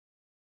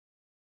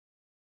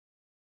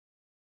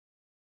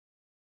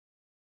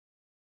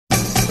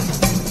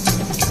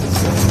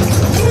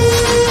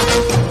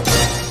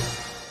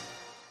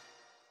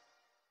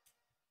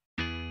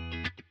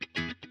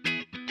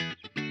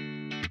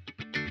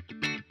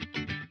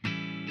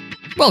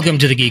Welcome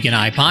to the Geek and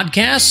I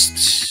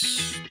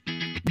podcast.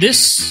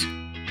 This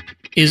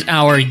is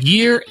our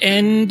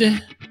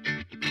year-end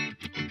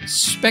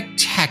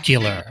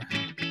spectacular,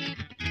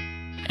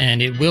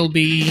 and it will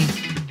be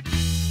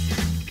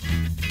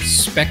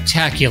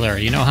spectacular.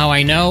 You know how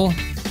I know?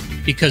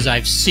 Because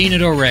I've seen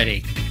it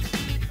already.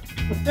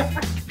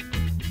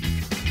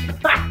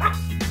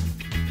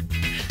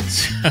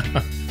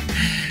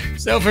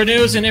 So for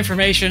news and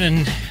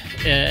information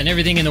and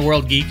everything in the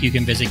world geek, you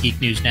can visit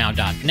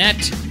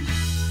geeknewsnow.net.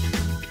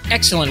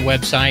 Excellent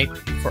website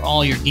for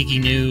all your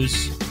geeky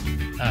news.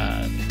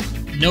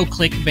 No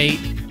clickbait,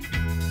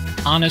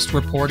 honest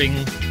reporting,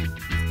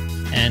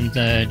 and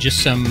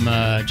just some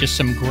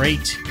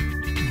great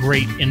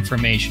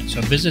information.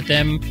 So visit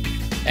them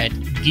at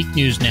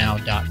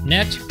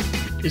geeknewsnow.net.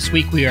 This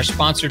week we are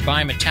sponsored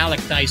by Metallic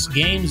Dice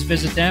Games.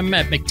 Visit them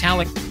at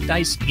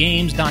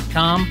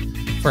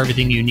metallicdicegames.com for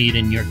everything you need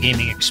in your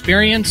gaming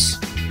experience.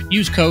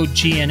 Use code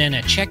GNN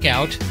at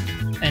checkout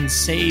and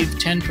save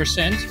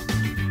 10%.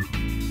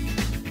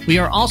 We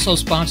are also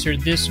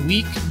sponsored this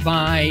week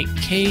by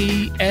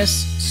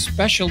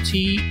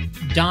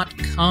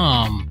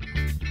ksspecialty.com.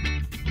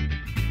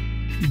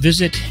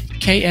 Visit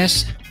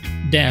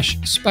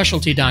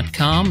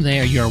ks-specialty.com. They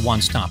are your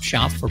one-stop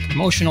shop for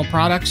promotional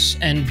products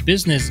and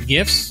business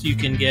gifts. You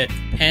can get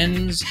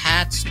pens,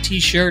 hats,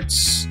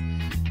 t-shirts,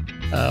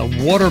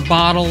 water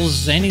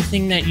bottles,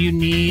 anything that you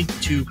need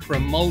to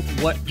promote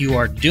what you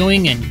are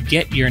doing and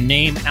get your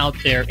name out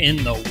there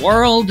in the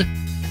world.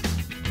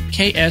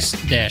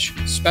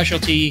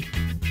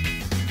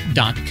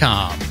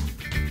 ks-specialty.com.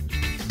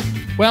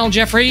 Well,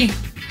 Jeffrey,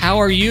 how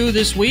are you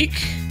this week?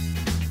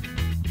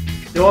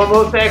 Doing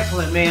most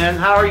excellent, man.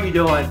 How are you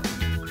doing?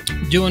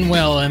 Doing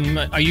well.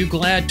 Are you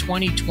glad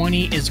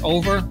 2020 is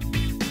over?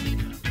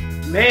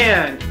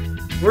 Man,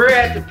 we're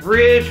at the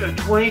bridge of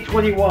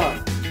 2021.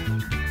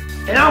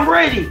 And I'm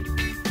ready.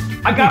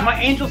 I got my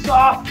angel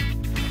soft.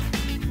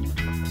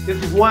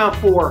 This is 1 of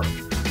 4.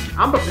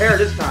 I'm prepared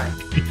this time.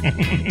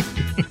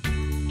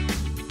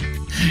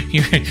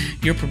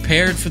 You're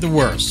prepared for the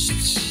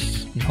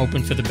worst and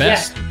hoping for the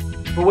best.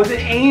 Yes, but with an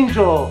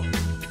angel.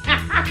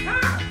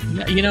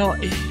 You know,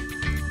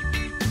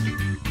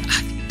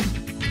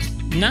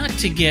 not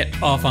to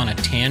get off on a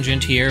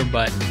tangent here,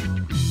 but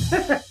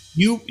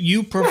you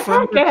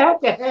prefer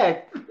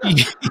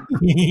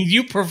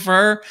you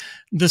prefer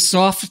the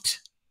soft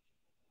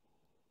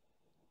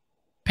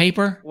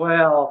paper?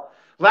 Well,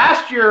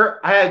 last year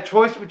I had a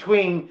choice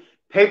between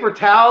paper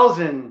towels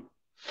and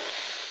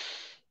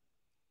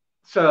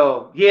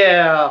so,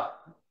 yeah,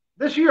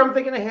 this year I'm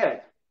thinking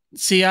ahead.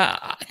 See,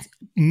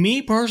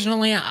 me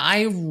personally,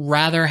 I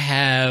rather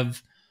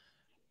have,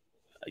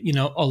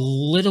 a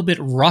little bit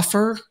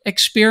rougher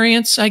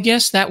experience, I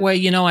guess. That way,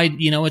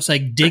 it's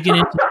like digging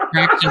into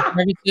cracks and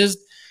crevices.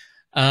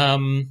 Are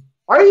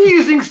you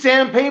using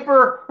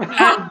sandpaper?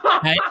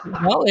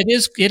 Well,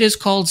 it is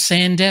called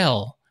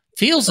Sandel.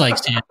 Feels like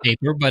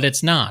sandpaper, but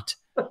it's not.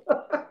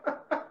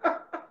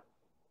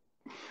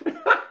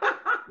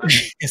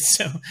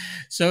 So,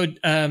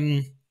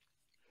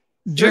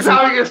 this is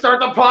how you're gonna start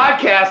the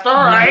podcast. All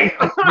right.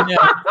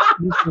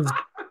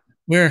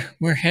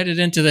 We're headed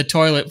into the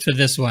toilet for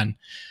this one.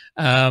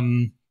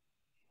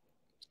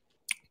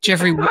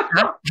 Jeffrey,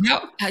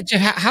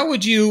 how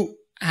would you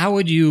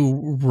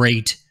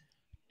rate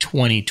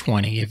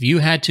 2020 if you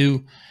had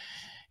to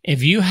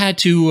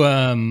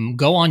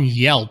go on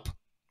Yelp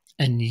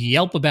and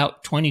Yelp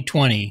about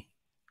 2020?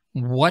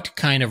 What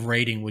kind of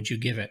rating would you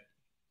give it?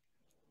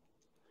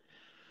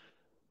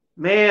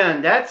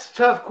 Man, that's a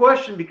tough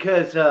question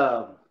because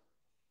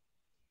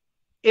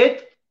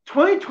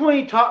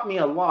 2020 taught me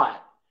a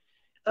lot.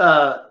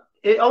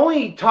 It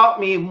only taught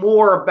me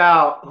more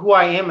about who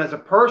I am as a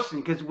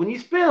person, because when you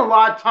spend a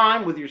lot of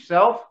time with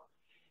yourself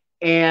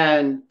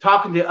and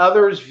talking to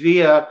others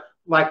via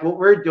like what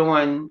we're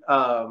doing,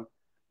 on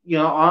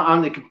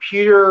the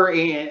computer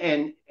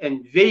and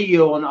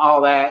video and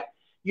all that,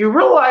 you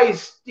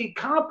realize the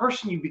kind of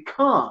person you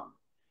become.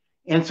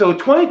 And so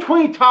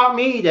 2020 taught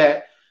me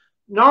that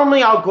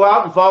normally I'll go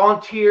out and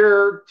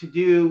volunteer to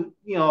do,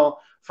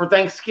 for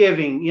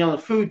Thanksgiving, the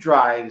food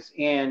drives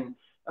and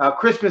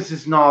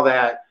Christmases and all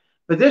that.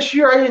 But this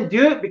year I didn't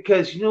do it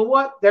because, you know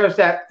what? There's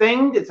that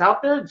thing that's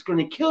out there that's going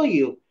to kill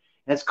you.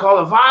 And it's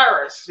called a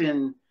virus.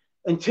 And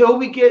until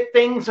we get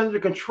things under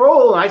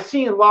control, and I've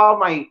seen a lot of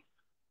my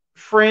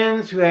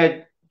friends who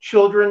had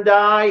children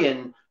die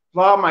and a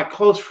lot of my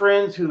close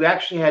friends who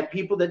actually had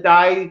people that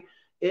died.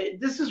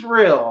 This is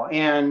real.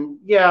 And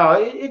yeah,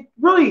 it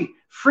really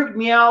freaked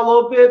me out a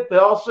little bit, but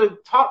also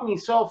taught me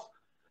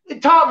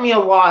a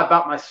lot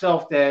about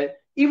myself,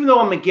 that even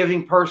though I'm a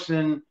giving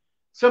person,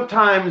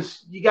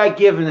 sometimes you got to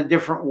give in a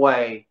different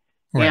way.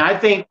 Right. And I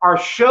think our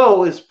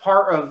show is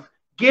part of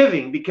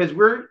giving because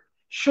we're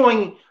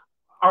showing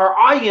our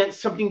audience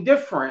something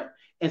different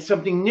and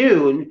something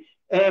new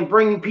and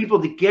bringing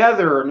people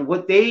together and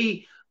what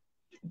they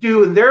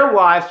do in their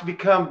lives to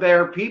become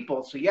better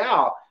people. So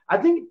yeah, I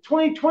think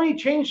 2020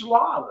 changed a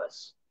lot of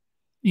us.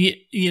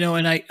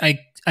 And I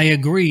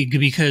agree,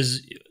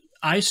 because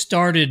I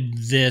started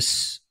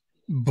this,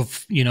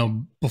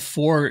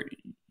 before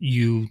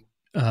you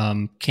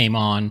came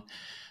on,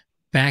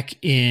 back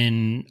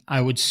in,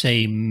 I would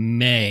say,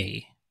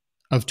 May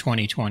of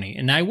 2020,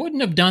 and I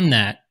wouldn't have done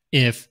that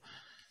if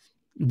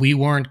we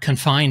weren't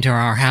confined to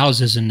our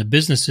houses and the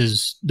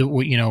businesses that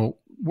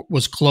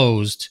was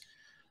closed.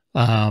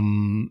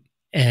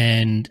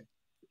 And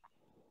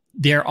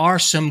there are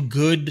some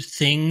good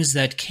things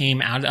that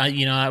came out. I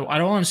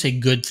don't want to say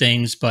good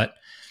things, but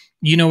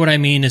you know what I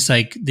mean? It's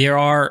like there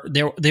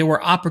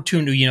were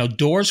opportunity,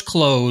 doors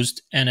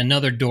closed and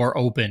another door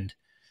opened.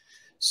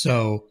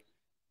 So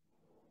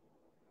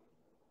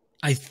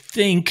I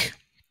think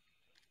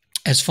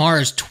as far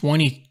as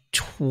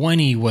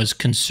 2020 was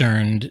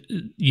concerned,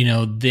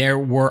 there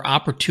were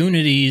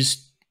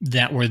opportunities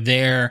that were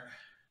there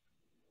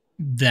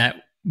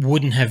that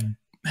wouldn't have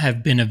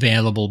been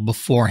available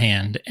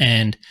beforehand.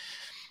 And,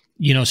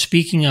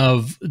 speaking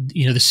of,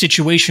 the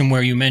situation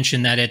where you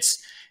mentioned that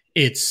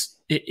it's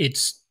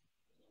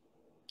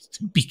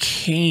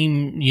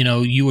became,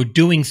 you were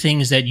doing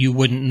things that you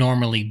wouldn't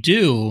normally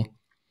do.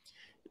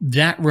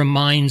 That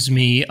reminds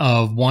me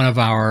of one of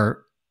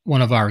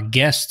our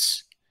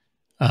guests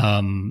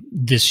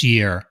this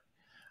year,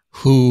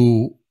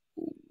 who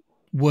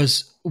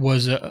was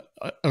a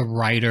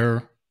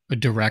writer, a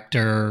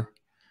director,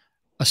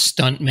 a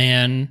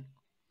stuntman,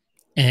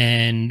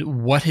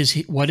 and what has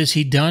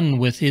he done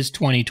with his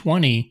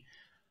 2020?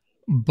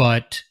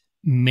 But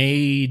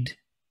made,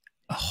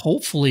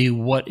 hopefully,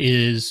 what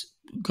is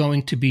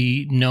going to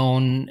be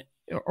known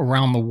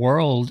around the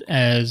world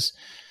as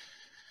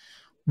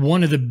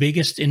one of the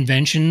biggest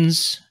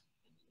inventions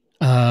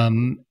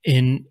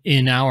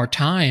in our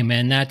time,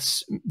 and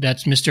that's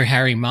Mr.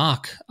 Harry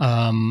Mock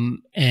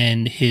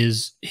and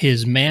his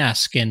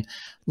mask. And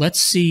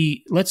let's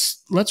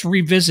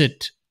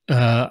revisit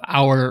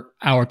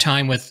our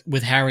time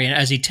with Harry, and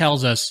as he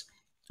tells us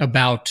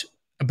about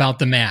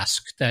the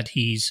mask that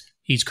he's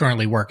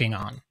currently working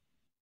on.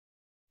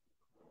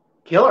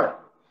 Killer.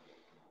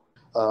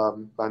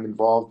 I'm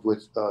involved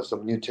with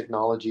some new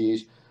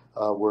technologies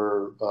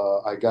where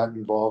I got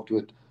involved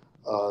with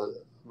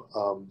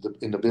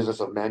in the business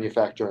of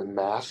manufacturing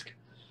masks,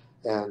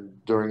 and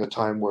during a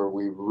time where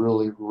we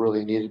really,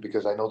 really needed,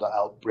 because I know the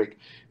outbreak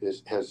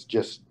has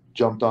just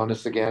jumped on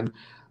us again.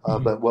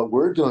 But what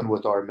we're doing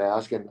with our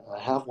mask, and I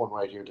have one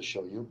right here to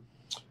show you,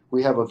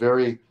 we have a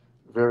very,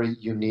 very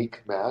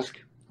unique mask.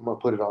 I'm going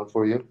to put it on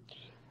for you.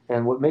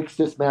 And what makes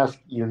this mask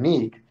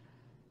unique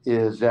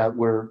is that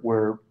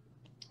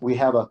we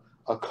have a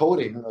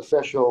coating, a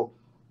special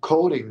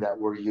coating that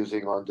we're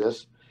using on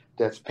this,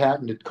 that's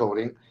patented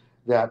coating,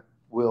 that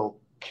will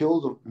kill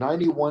the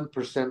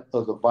 91%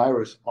 of the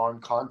virus on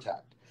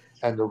contact,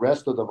 and the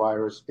rest of the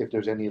virus, if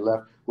there's any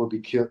left, will be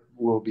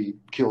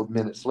killed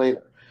minutes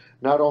later.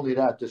 Not only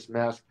that, this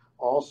mask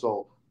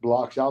also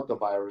blocks out the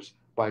virus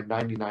by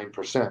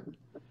 99%.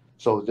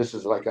 So this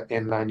is like an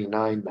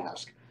N99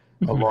 mask,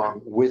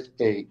 along with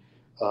a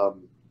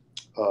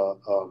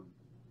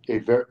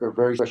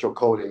very special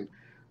coating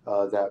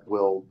that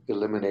will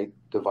eliminate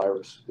the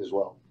virus as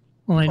well.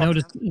 Well, I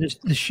noticed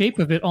the shape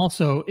of it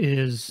also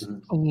is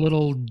a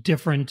little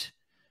different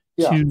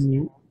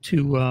to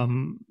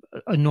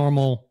a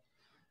normal,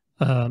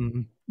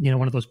 one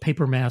of those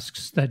paper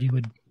masks that you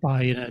would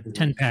buy in a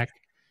 10-pack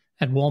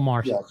at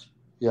Walmart.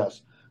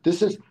 Yes.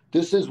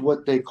 This is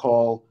what they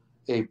call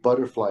a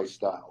butterfly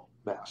style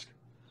mask.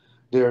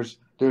 There's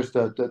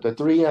the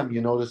 3M,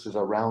 you notice, is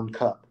a round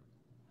cup,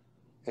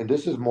 and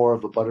this is more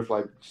of a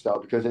butterfly style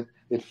because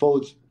it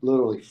folds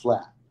literally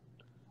flat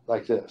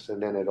like this,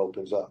 and then it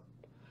opens up.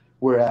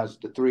 Whereas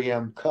the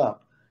 3M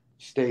cup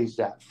stays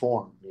that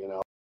form,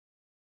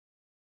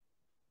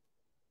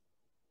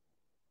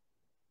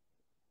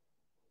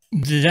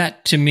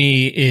 That to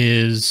me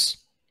is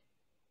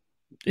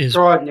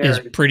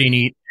pretty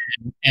neat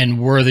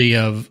and worthy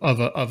of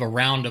a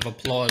round of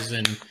applause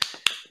in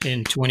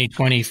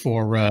 2020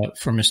 for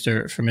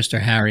Mr.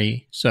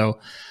 Harry. So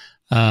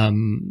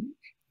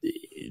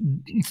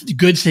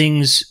good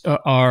things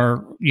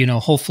are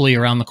hopefully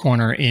around the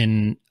corner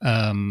in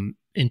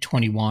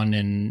 21,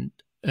 and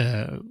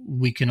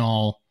we can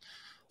all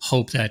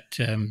hope that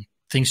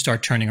things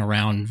start turning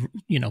around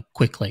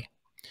quickly.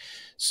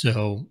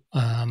 So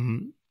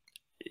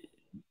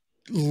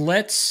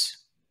let's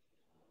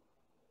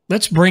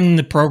bring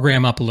the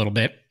program up a little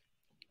bit,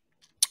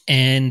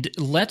 and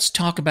let's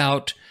talk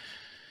about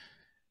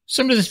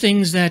some of the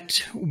things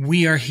that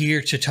we are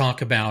here to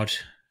talk about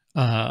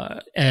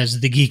as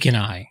the Geek and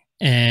I,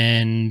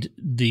 and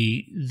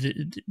the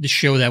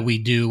show that we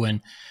do,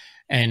 and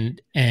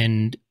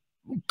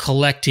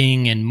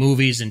collecting, and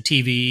movies and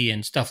TV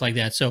and stuff like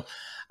that. So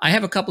I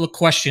have a couple of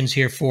questions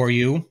here for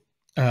you.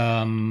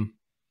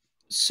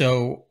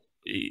 So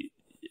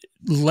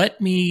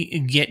let me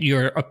get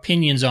your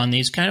opinions on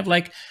these, kind of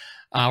like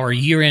our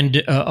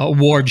year-end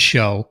award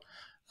show.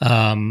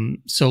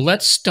 So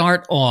let's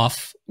start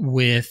off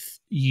with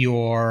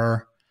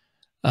your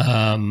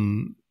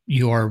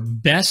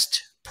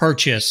best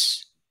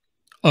purchase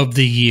of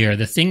the year,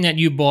 the thing that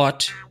you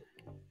bought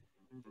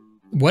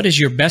what is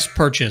your best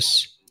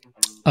purchase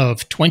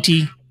of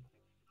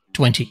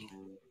 2020?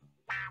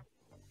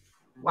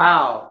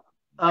 Wow.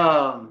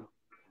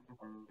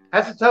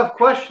 That's a tough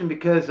question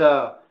because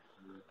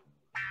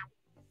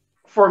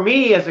for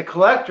me as a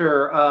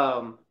collector,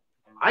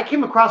 I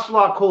came across a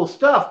lot of cool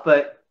stuff,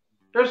 but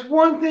there's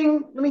one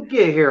thing. Let me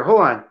get it here.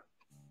 Hold on.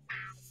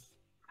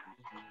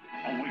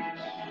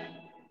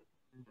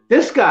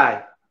 This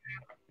guy.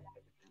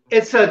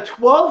 It's a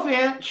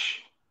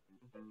 12-inch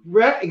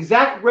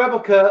exact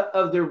replica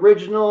of the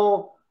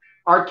original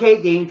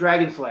arcade game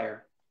Dragon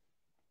Slayer.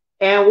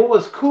 And what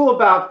was cool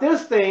about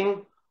this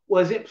thing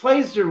was it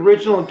plays the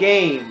original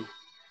game.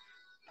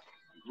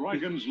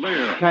 Dragon's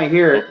Lair. Can I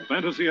hear it?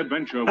 Fantasy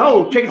adventure.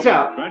 Oh, check this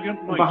out.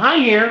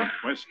 Behind here,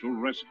 Quest to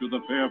rescue the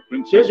fair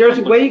princess. there's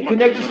a way you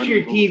connect this to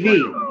your TV.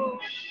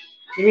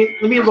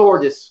 Let me lower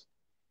this.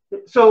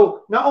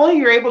 So not only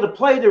you're able to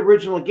play the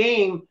original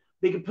game,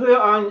 they can put it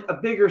on a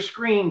bigger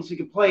screen so you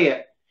can play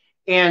it.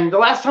 And the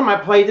last time I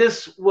played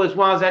this was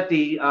when I was at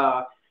the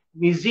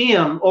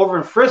museum over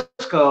in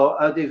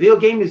Frisco, the video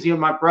game museum.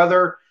 My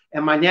brother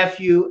and my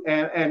nephew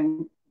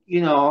and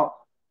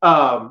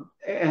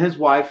his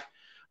wife.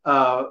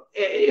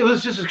 It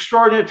was just an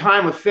extraordinary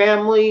time with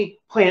family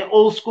playing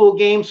old school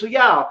games. So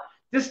yeah,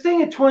 this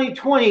thing in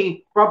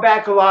 2020 brought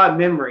back a lot of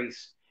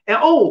memories. And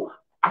oh,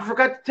 I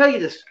forgot to tell you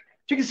this.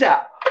 Check this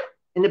out.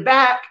 In the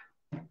back,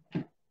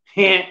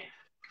 and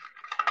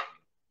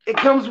it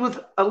comes with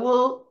a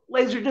little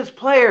Laserdisc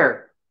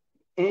player.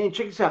 And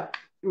check this out.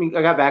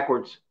 I got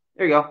backwards.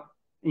 There you go.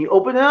 And you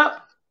open it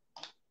up,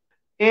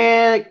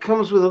 and it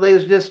comes with a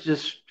Laserdisc.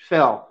 Just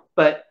fell,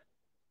 but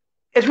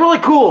it's really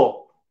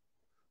cool.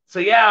 So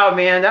yeah,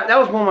 man, that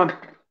was one of my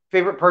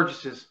favorite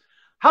purchases.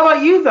 How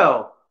about you,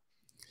 though?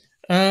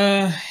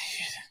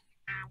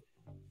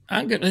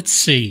 I'm good. Let's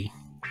see.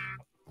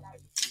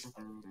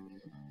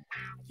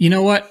 You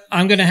know what?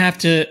 I'm gonna have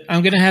to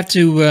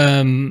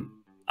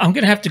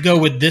go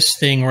with this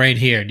thing right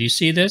here. Do you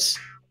see this?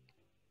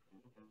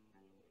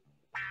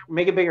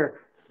 Make it bigger.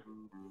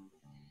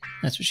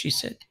 That's what she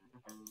said.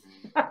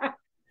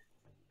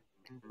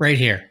 Right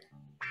here.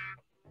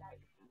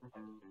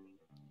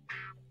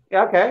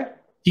 Yeah, okay.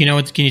 Do you know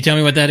what? Can you tell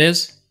me what that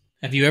is?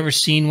 Have you ever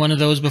seen one of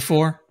those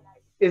before?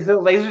 Is it a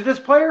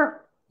Laserdisc player?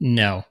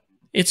 No.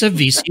 It's a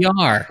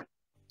VCR.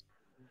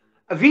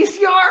 A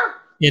VCR?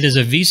 It is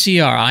a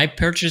VCR. I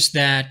purchased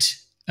that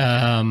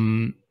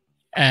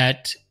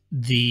at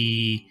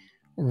the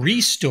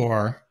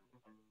Restore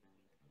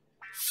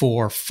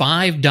for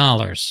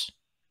 $5.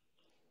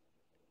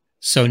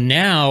 So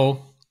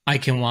now I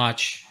can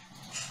watch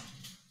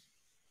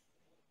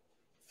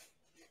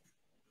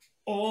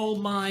all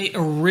my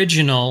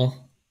original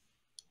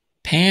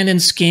pan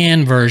and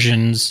scan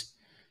versions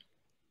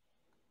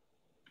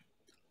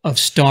of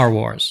Star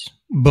Wars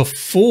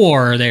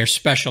before they're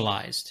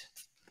specialized.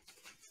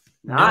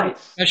 Nice. No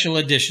special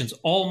editions.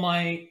 All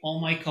my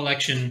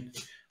collection,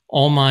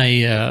 all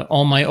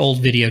my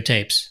old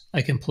videotapes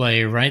I can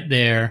play right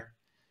there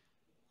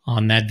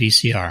on that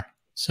VCR.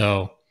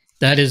 So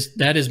that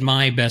is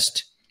my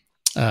best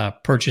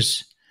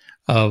purchase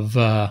of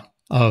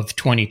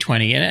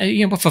 2020.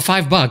 And but for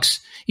 $5,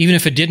 even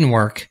if it didn't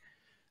work,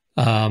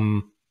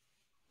 that's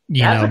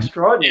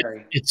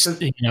extraordinary. It's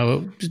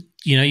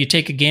you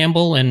take a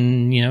gamble,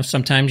 and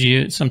sometimes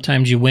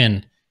you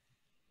win.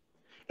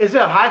 Is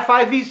it a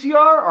hi-fi VCR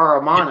or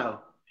a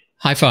mono?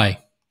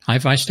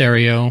 Hi-fi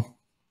stereo.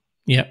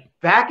 Yep.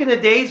 Back in the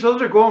days,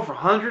 those are going for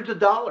hundreds of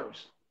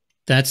dollars.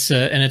 That's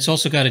and it's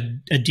also got a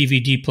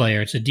DVD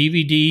player. It's a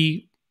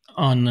DVD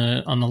on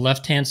the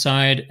left-hand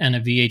side and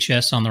a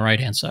VHS on the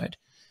right-hand side.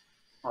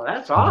 Oh,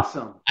 that's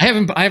awesome. I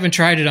haven't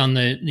tried it on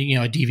the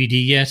a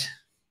DVD yet,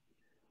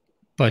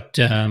 but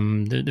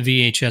the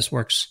VHS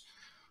works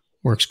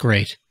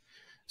great.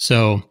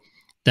 So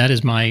that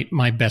is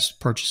my best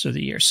purchase of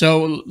the year.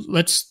 So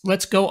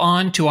let's go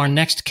on to our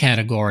next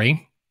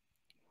category.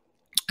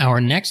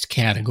 Our next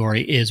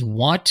category is,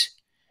 what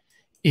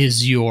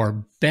is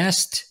your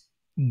best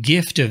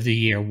gift of the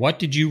year? What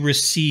did you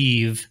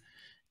receive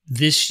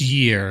this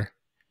year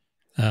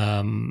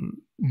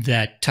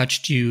that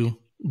touched you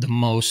the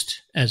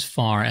most as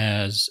far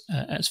as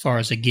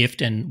a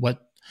gift, and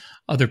what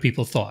other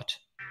people thought?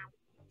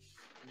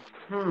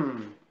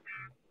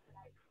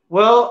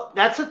 Well,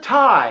 that's a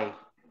tie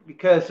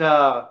because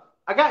I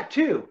got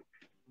two.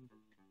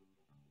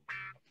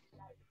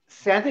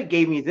 Santa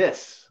gave me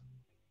this.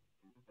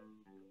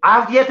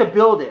 I've yet to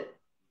build it,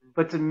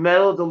 but it's a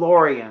metal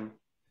DeLorean.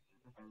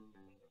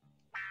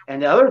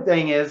 And the other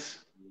thing is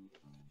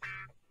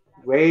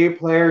Ready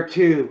Player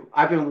 2.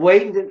 I've been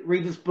waiting to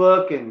read this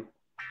book, and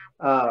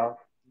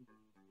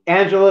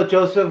Angela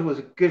Joseph was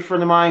a good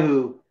friend of mine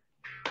who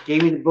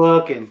gave me the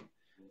book, and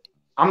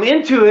I'm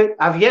into it.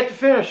 I've yet to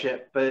finish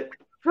it, but it's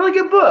a really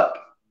good book.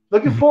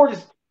 Looking forward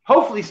to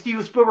hopefully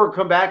Steven Spielberg will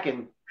come back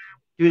and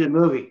do the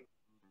movie.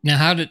 Now,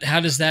 how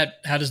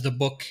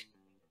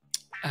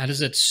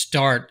does it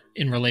start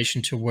in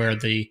relation to where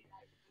the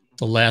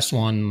last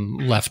one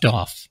left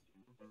off?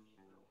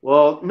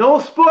 Well,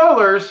 no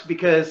spoilers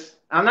because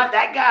I'm not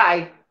that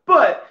guy,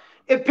 but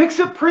it picks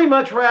up pretty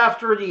much right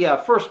after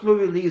the first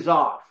movie leaves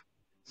off.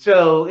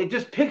 So it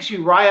just picks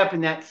you right up in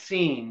that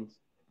scene.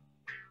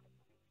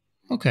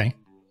 Okay.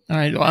 All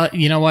right. Well,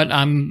 you know what?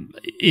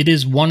 It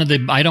is one of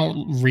the. I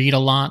don't read a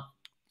lot,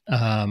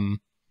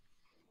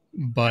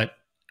 but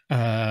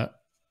I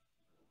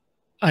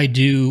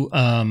do.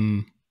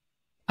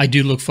 I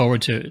do look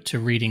forward to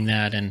reading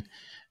that and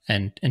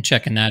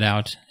checking that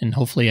out, and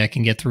hopefully I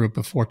can get through it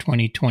before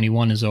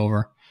 2021 is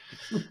over.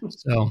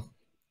 So,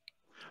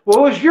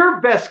 what was your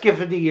best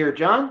gift of the year,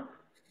 John?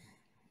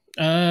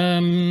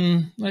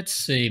 Let's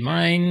see.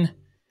 Mine.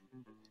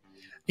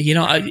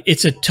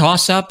 It's a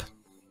toss up.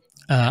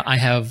 I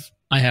have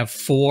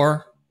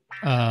four,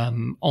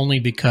 only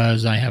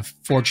because I have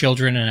four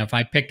children, and if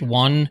I picked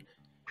one,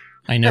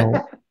 I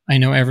know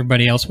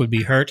everybody else would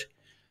be hurt.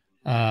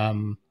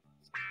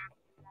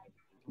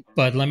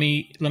 But let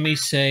me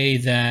say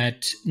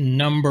that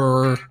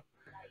number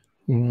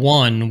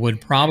one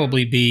would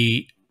probably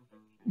be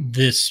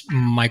this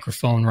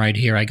microphone right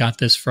here. I got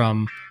this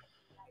from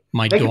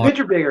my daughter. Make a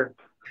picture bigger.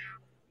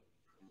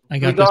 I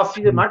got this.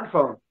 See the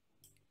microphone.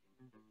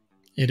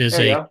 It is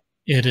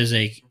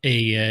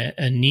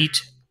a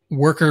neat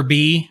worker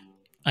bee.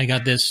 I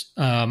got this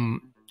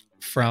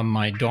from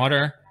my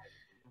daughter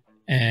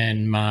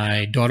and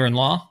my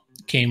daughter-in-law.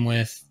 Came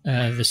with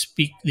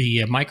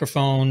the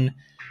microphone,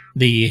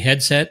 the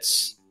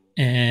headsets,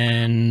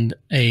 and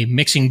a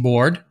mixing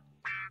board.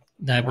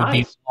 That would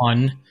be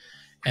fun.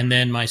 And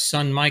then my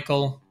son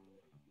Michael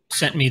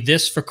sent me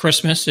this for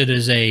Christmas. It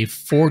is a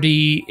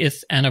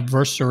 40th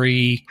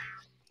anniversary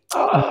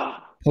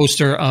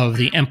poster of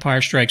The Empire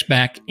Strikes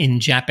Back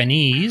in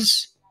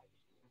Japanese.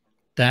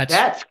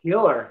 That's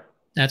killer.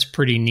 That's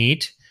pretty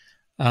neat.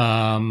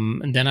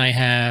 And then I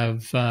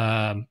have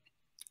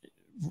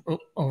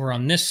over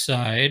on this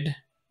side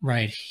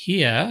right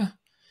here,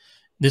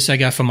 this I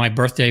got for my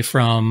birthday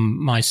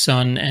from my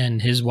son and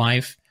his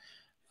wife.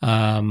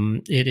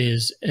 It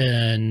is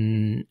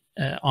an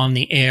on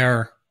the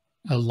air,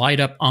 a light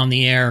up on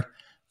the air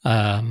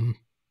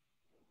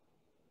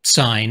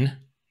sign,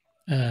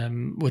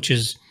 which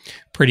is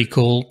pretty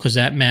cool because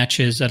that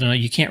matches. I don't know,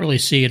 you can't really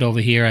see it over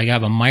here. I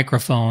have a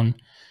microphone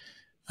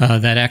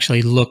that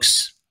actually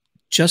looks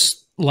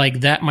just like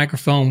that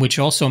microphone, which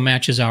also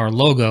matches our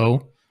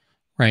logo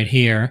right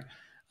here.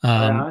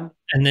 And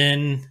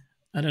then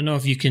I don't know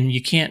if you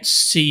can't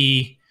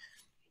see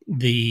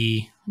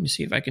let me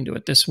see if I can do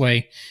it this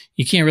way.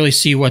 You can't really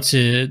see what's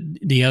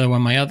the other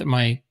one.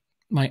 My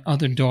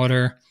other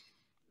daughter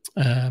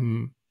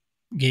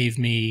gave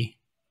me,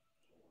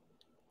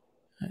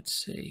 let's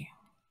see.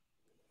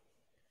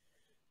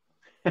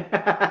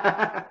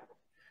 I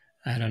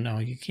don't know.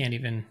 I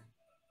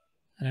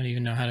don't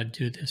even know how to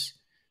do this.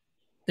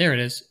 There it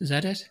is. Is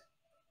that it?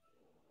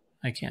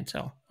 I can't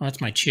tell. Oh,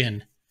 that's my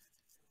chin.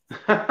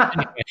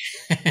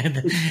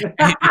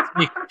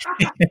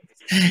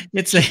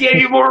 She gave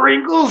you more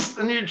wrinkles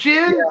in your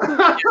chin.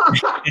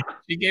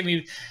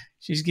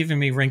 She's giving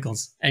me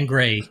wrinkles and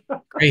gray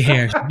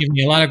hair. She's giving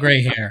me a lot of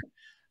gray hair.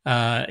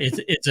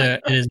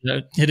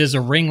 It is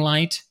a ring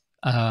light,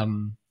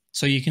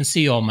 so you can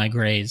see all my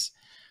grays,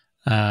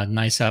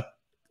 nice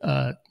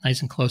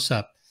and close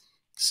up.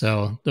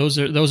 So those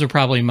are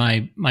probably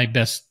my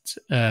best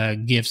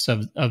gifts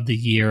of the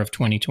year of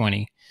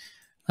 2020.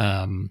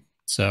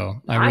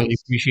 So I really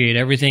appreciate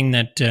everything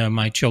that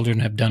my children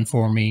have done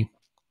for me.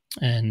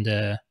 And,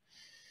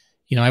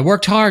 I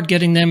worked hard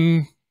getting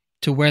them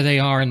to where they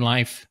are in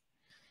life.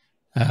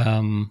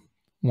 Worn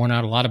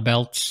out a lot of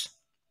belts.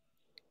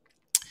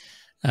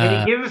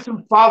 Can you give us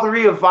some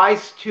fatherly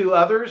advice to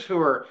others who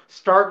are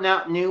starting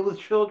out new with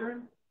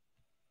children?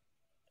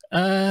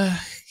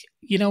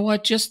 You know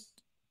what? Just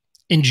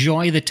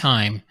enjoy the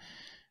time.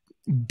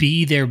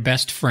 Be their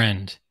best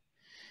friend.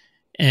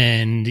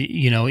 And,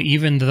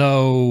 even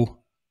though,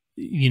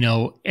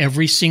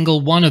 every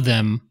single one of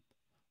them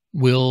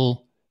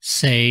will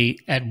say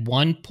at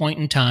one point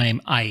in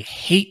time, I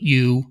hate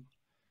you.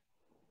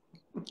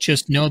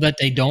 Just know that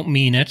they don't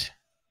mean it.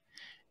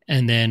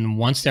 And then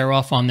once they're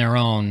off on their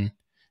own,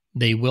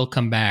 they will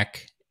come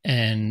back.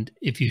 And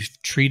if you've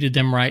treated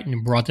them right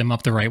and brought them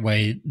up the right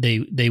way,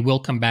 they will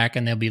come back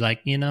and they'll be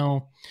like, you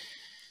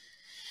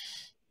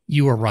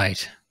were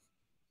right.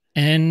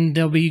 And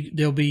there'll be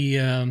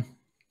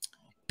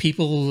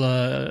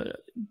people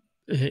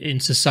in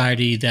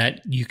society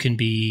that you can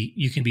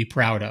be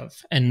proud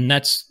of, and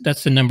that's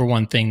the number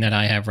one thing that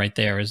I have right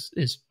there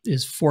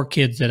is four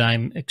kids that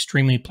I'm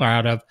extremely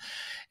proud of,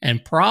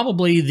 and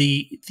probably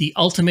the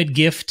ultimate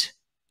gift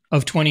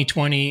of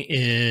 2020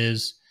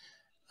 is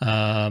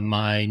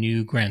my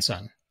new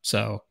grandson.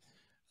 So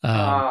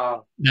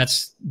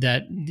that's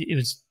that. It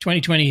was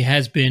 2020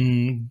 has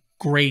been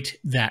great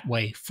that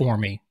way for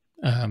me.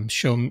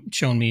 Shown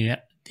me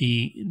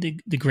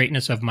the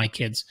greatness of my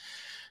kids.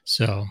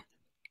 So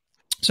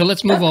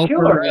let's move over.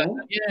 Killer,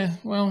 yeah,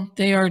 well,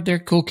 they're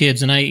cool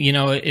kids, and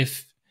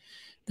if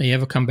they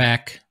ever come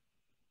back,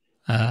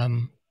 I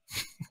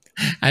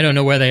don't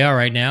know where they are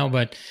right now,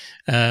 but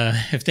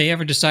if they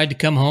ever decide to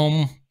come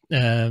home,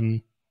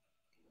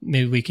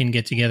 maybe we can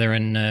get together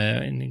and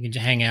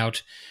hang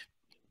out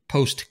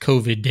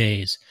post-COVID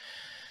days.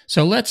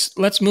 So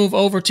let's move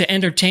over to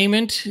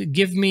entertainment.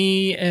 Give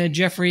me,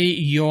 Jeffrey,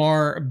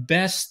 your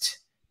best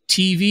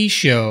TV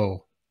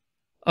show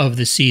of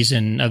the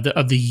season,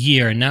 of the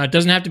year. Now, it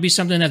doesn't have to be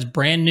something that's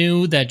brand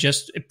new that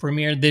just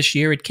premiered this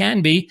year. It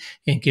can be.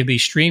 It can be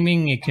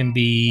streaming. It can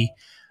be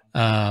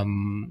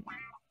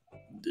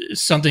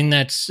something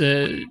that's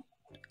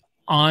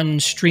on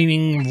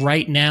streaming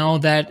right now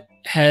that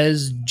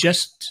has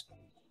just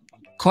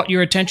caught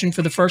your attention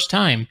for the first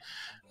time.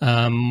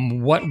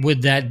 What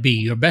would that be?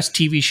 Your best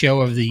TV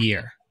show of the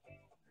year?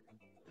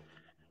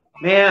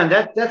 Man,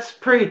 that's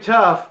pretty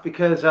tough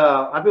because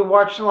I've been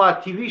watching a lot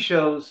of TV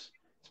shows,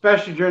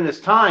 especially during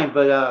this time.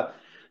 But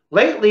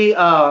lately,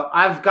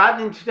 I've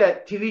gotten into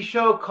that TV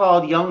show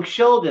called Young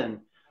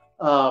Sheldon.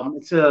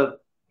 It's a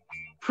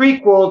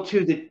prequel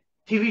to the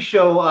TV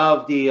show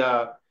of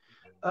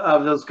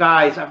those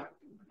guys.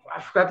 I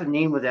forgot the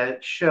name of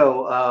that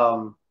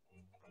show.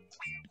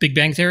 Big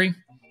Bang Theory?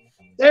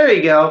 There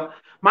you go.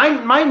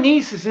 My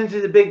niece is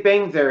into the Big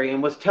Bang Theory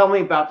and was telling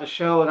me about the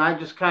show, and I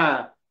just kind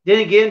of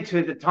didn't get into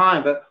it at the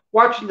time. But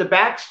watching the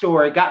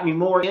backstory got me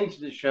more into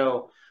the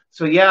show.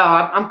 So yeah,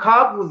 I'm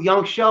caught up with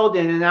Young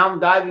Sheldon, and now I'm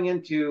diving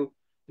into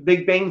the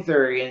Big Bang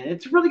Theory, and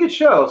it's a really good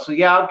show. So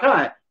yeah, I'm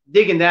kind of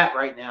digging that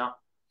right now.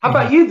 How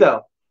about you,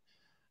 though?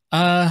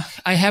 I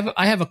have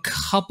a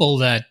couple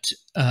that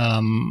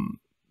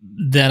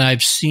that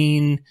I've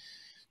seen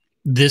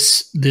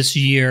this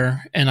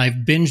year, and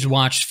I've binge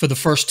watched for the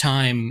first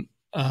time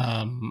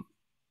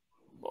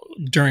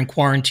during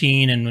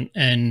quarantine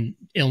and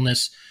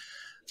illness.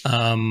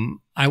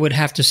 I would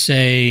have to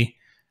say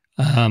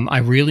I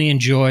really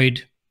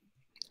enjoyed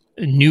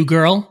New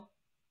Girl.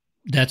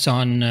 That's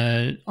on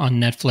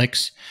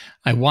Netflix.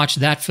 I watched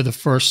that for the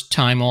first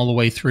time all the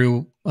way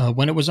through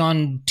when it was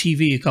on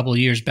TV a couple of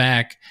years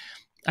back.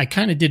 I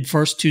kind of did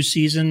first two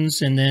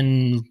seasons and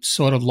then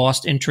sort of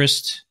lost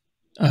interest.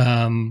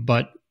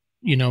 But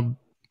you know,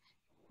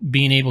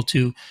 being able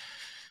to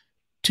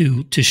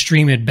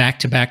stream it back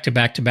to back to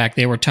back to back,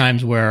 there were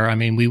times where I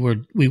mean we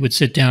would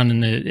sit down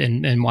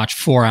and watch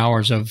 4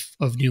 hours of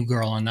New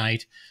Girl a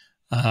night.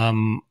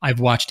 I've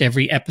watched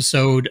every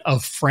episode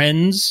of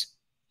Friends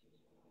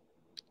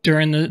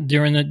during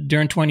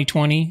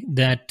 2020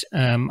 that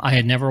I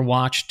had never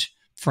watched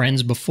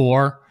Friends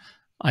before.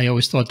 I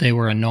always thought they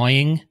were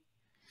annoying,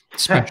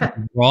 especially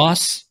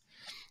Ross.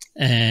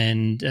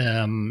 And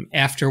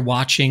after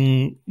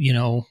watching,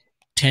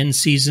 10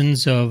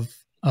 seasons of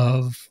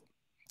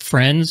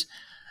Friends,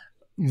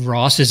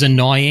 Ross is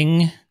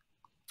annoying.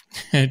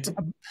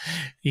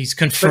 He's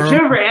confirmed. But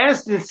Jennifer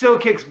Aniston still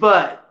kicks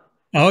butt.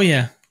 Oh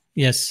yeah,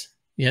 yes,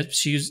 yep.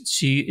 She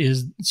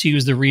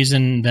was the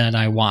reason that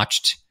I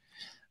watched.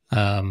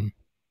 And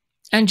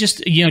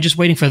just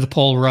waiting for the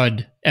Paul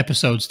Rudd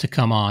episodes to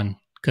come on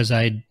because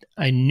I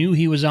knew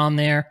he was on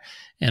there,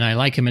 and I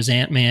like him as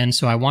Ant-Man,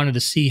 so I wanted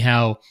to see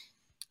how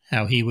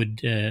he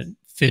would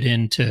fit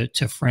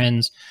into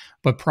Friends.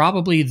 But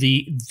probably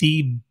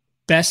the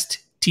best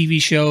TV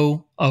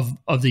show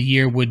of the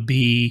year would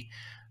be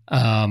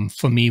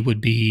for me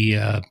would be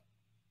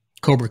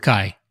Cobra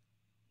Kai,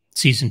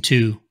 season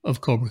 2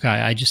 of Cobra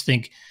Kai. I just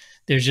think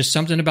there's just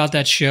something about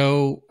that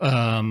show.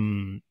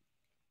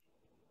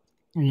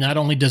 Not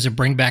only does it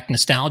bring back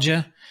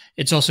nostalgia,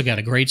 it's also got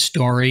a great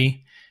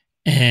story,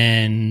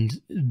 and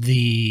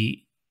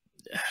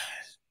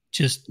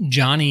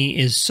Johnny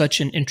is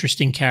such an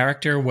interesting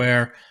character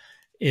where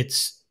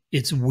it's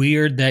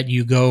weird that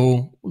you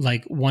go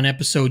like one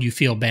episode you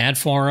feel bad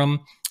for him,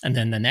 and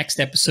then the next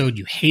episode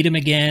you hate him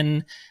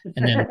again,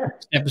 and then the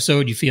next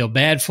episode you feel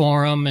bad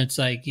for him. It's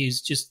like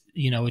he's just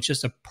it's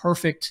just a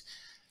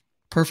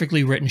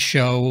perfectly written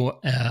show,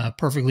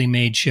 perfectly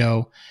made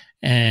show.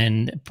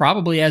 And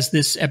probably as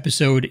this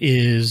episode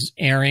is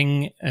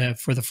airing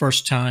for the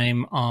first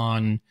time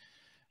on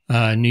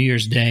New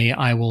Year's Day,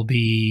 I will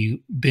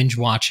be binge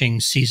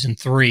watching season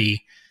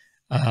 3.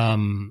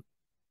 Oh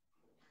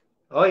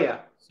yeah!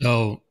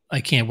 So I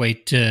can't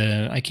wait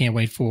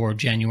for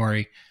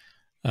January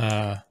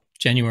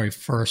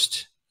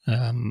 1st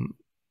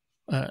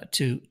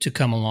to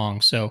come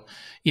along. So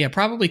yeah,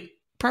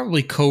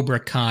 probably Cobra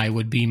Kai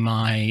would be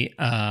my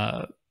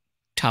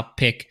top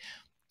pick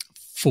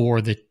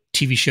for the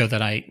TV show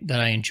that I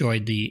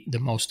enjoyed the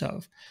most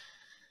of.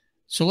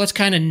 So let's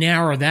kind of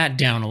narrow that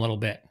down a little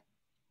bit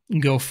and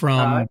go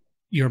from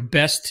your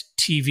best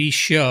TV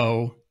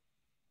show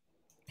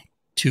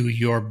to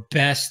your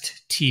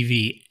best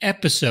TV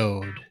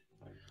episode.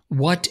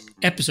 What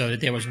episode? If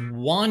there was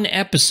one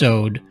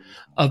episode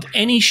of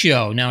any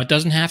show, now it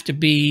doesn't have to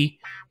be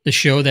the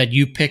show that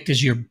you picked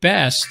as your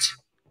best,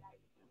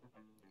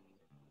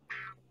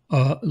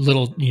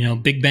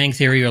 Big Bang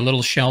Theory or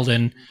Little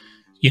Sheldon,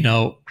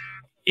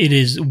 it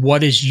is,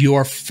 what is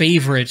your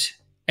favorite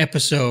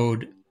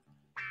episode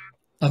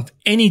of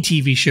any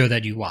TV show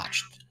that you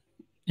watched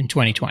in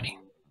 2020?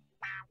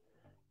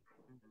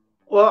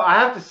 Well, I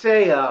have to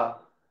say, I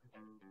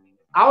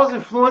was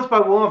influenced by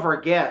one of our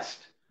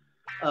guests,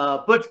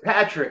 Butch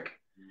Patrick.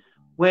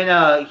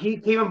 when he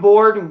came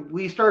aboard and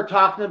we started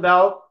talking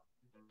about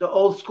the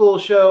old school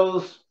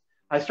shows,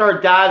 I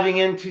started diving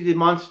into the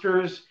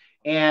monsters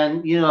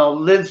and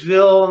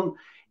Lidsville,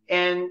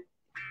 and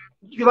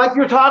like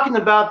you're talking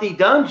about the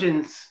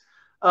dungeons,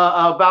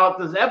 about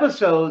those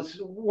episodes.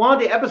 One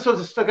of the episodes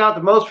that stuck out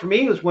the most for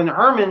me was when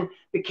Herman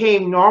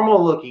became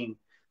normal looking,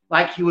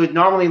 like he would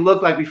normally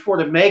look like before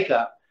the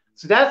makeup.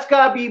 So that's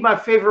got to be my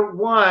favorite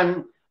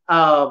one.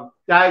 That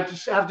I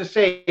just have to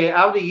say,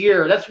 out of the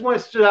year, that's one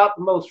that stood out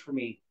the most for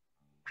me.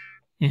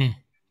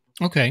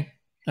 Okay,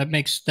 that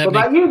makes. What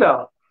about you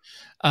though?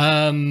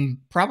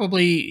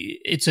 Probably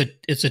it's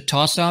a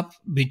toss up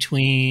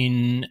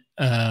between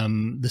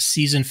the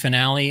season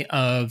finale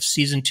of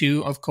season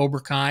 2 of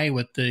Cobra Kai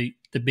with the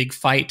big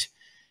fight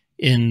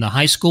in the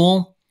high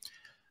school,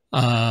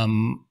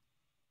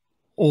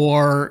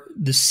 or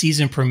the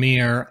season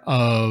premiere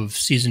of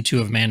season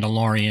 2 of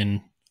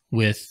Mandalorian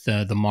with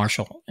the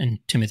Marshal and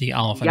Timothy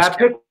Olyphant's Yeah,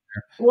 pick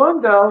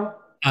one though.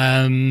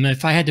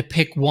 If I had to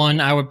pick one,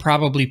 I would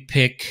probably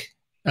pick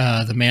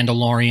the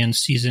Mandalorian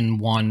season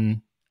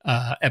 1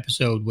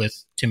 episode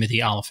with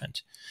Timothy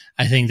Olyphant.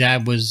 I think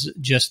that was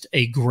just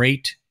a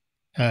great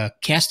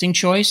casting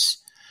choice.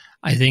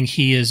 I think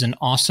he is an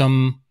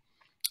awesome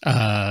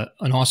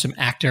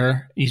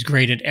actor. He's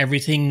great at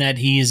everything that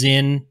he is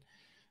in,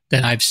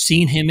 that I've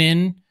seen him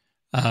in.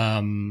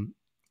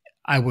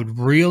 I would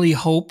really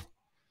hope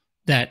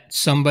that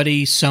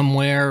somebody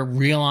somewhere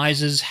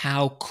realizes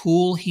how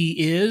cool he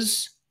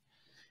is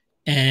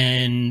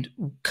and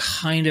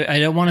kind of, I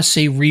don't want to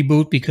say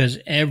reboot because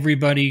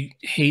everybody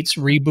hates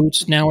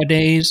reboots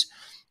nowadays,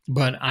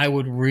 but I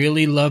would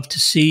really love to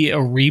see a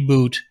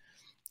reboot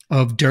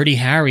of Dirty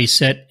Harry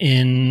set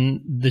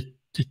in the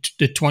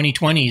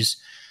 2020s,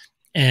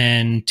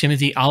 and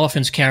Timothy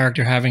Olyphant's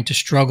character having to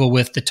struggle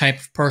with the type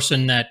of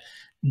person that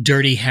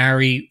Dirty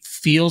Harry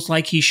feels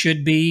like he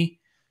should be,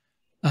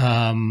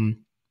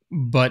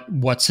 but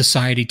what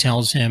society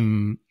tells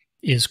him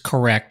is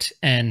correct,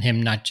 and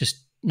him not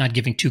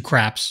giving two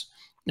craps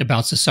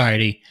about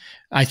society.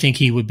 I think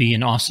he would be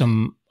an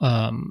awesome,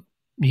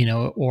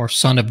 or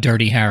son of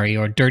Dirty Harry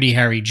or Dirty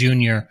Harry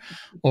Jr.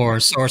 or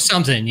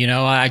something.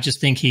 I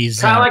just think he's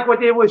kind of like what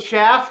they did with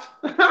Shaft.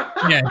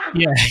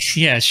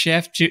 yeah,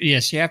 Shaft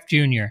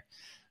Jr.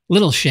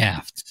 Little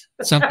Shaft,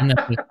 something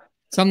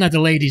that the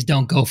ladies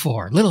don't go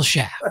for. Little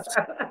Shaft.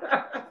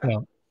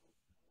 So.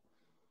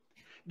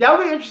 That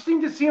would be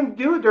interesting to see him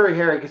do with Dirty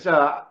Harry because,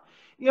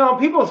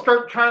 people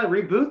start trying to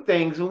reboot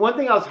things. And one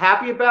thing I was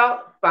happy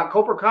about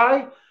Cobra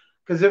Kai,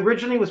 because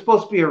originally it was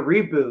supposed to be a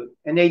reboot,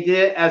 and they did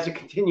it as a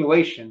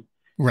continuation.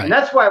 Right. And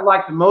that's what I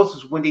like the most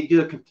is when they do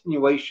a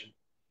continuation.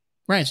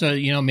 Right. So,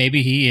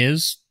 maybe he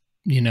is,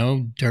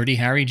 Dirty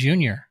Harry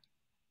Jr.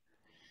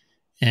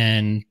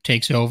 and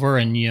takes over,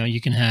 and,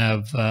 you can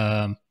have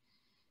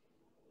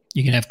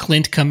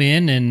Clint come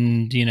in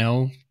and,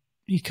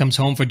 he comes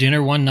home for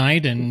dinner one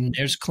night and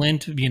there's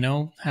Clint,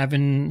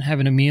 having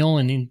a meal,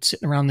 and he's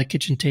sitting around the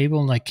kitchen table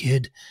and like,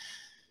 kid,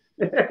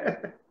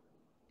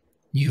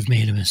 you've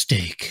made a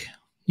mistake,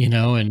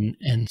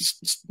 and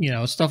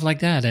stuff like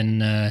that.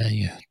 And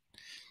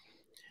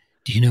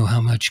do you know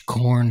how much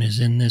corn is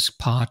in this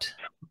pot?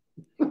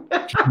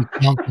 Can you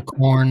count the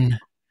corn?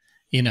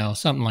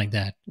 Something like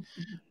that.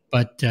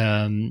 But,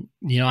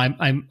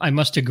 I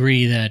must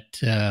agree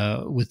that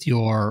with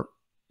your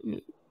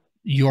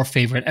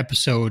favorite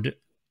episode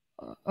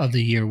of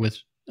the year with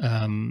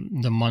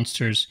the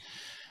Munsters.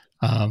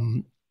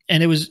 And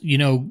it was,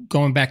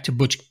 going back to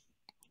Butch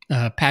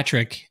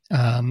Patrick,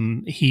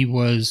 he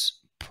was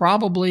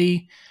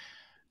probably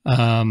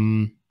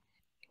one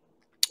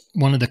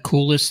of the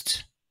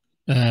coolest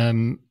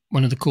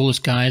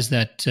guys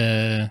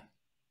that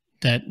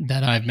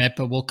I've met,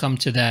 but we'll come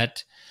to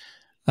that.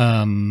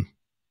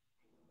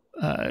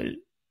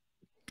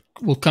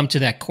 We'll come to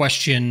that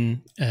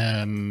question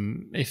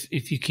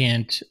if you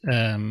can't.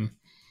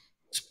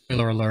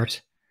 Spoiler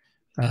alert.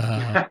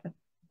 That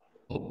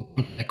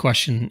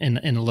question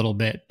in a little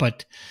bit,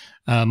 but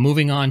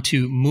moving on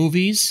to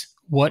movies.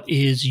 What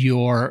is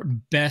your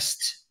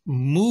best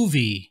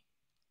movie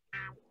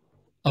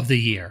of the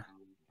year?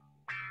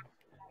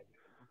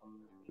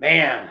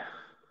 Man,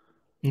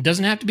 it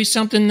doesn't have to be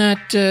something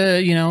that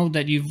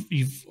that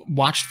you've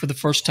watched for the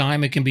first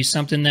time. It can be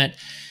something that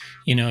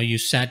you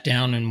sat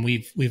down, and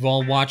we've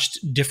all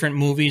watched different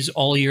movies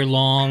all year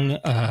long.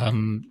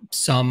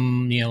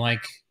 Some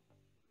like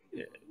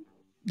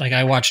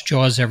I watch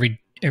Jaws every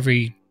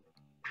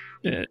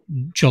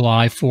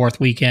July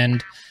 4th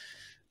weekend.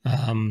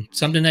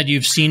 Something that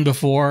you've seen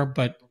before,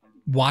 but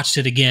watched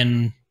it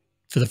again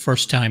for the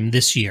first time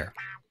this year.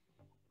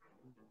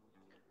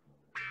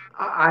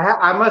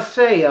 I must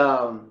say,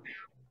 I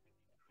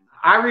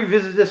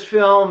revisit this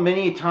film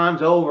many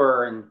times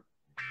over, and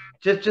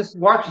just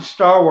watching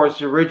Star Wars,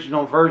 the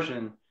original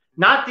version,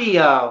 not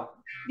the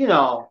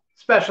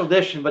special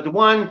edition, but the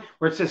one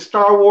where it says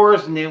Star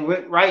Wars and they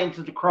went right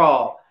into the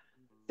crawl.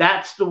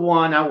 That's the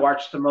one I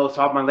watched the most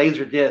off my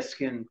laser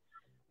disc, and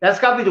that's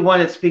got to be the one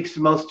that speaks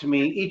the most to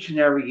me each and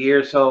every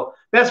year. So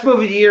Best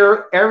movie of the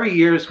year every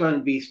year is going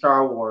to be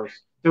Star Wars,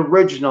 the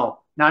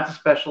original, not the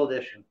special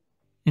edition.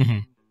 Mm-hmm.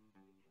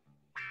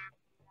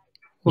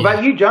 What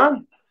about you,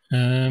 John?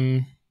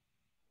 I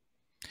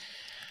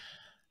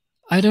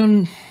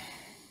don't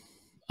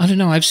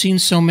know. I've seen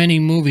so many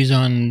movies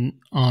on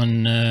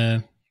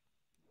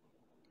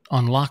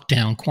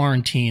lockdown,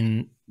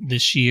 quarantine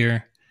this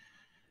year.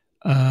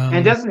 And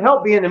it doesn't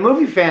help being a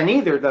movie fan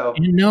either, though.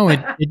 No,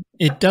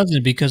 it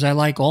doesn't, because I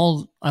like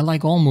all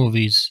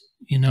movies.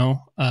 You know,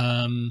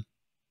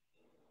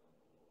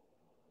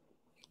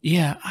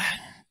 yeah.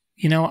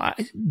 You know,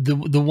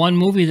 the one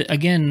movie that,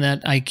 again,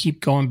 that I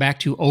keep going back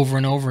to over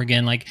and over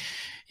again, like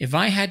if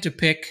I had to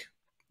pick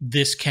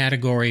this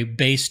category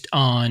based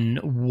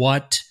on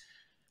what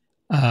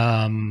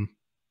I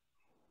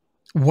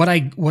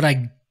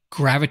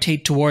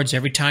gravitate towards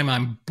every time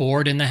I'm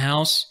bored in the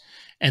house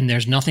and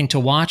there's nothing to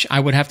watch, I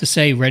would have to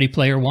say Ready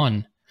Player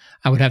One.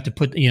 I would have to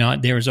put, you know,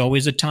 there was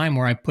always a time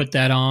where I put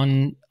that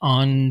on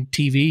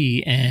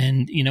TV,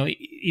 and, you know,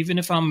 even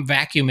if I'm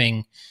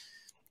vacuuming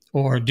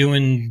or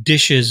doing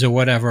dishes or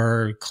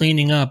whatever,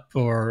 cleaning up,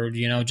 or,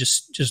 you know,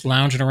 just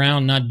lounging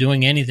around, not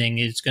doing anything,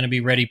 it's going to be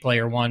Ready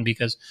Player One,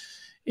 because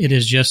it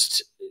is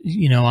just,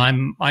 you know,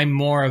 I'm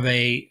more of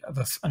an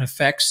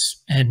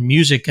effects and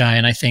music guy,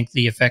 and I think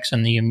the effects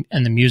and the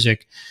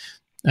music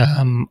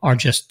are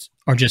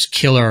just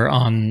killer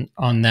on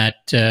that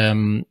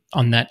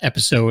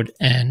episode,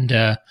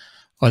 and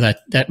or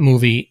that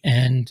movie,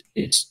 and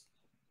it's,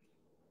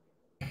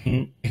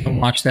 you can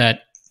watch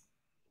that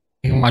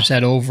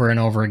over and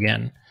over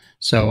again.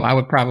 So I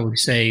would probably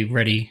say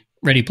Ready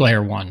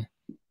Player One.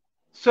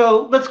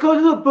 So let's go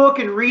to the book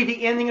and read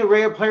the ending of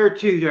Ready Player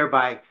Two,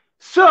 everybody.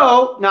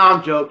 So, no,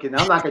 I'm joking.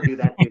 I'm not going to do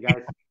that to you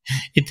guys.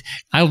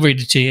 I'll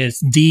read it to you. It's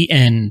the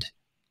end.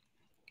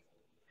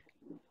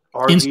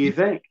 Or do you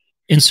think?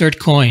 Insert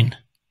coin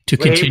to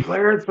continue. Ready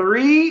Player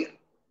 3?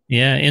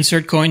 Yeah,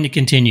 insert coin to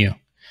continue.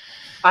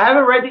 I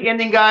haven't read the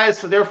ending, guys,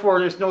 so therefore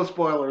there's no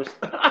spoilers.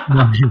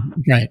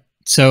 Right.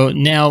 So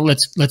now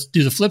let's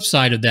do the flip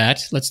side of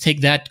that. Let's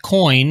take that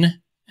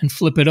coin and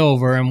flip it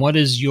over. And what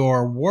is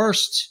your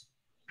worst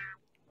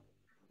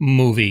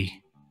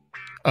movie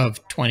of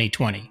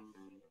 2020?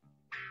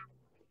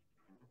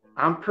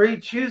 I'm pretty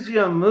choosy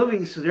on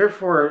movies, so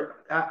therefore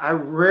I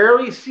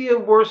rarely see a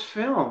worse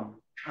film.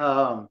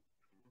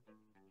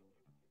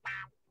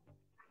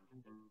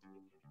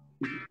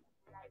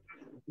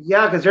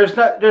 Yeah, because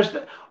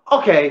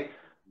okay,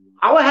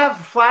 I would have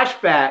a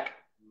flashback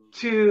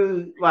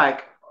to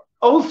like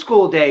old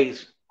school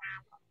days.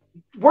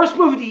 Worst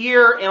movie of the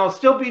year, and it'll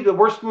still be the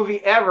worst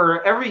movie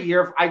ever every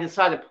year if I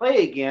decide to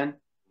play again,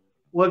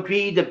 would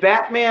be the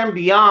Batman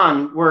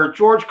Beyond, where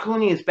George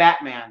Clooney is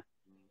Batman.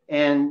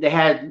 And they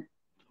had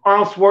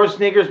Arnold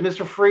Schwarzenegger's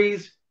Mr.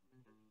 Freeze.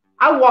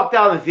 I walked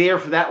out of the theater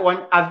for that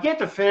one. I've yet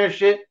to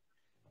finish it.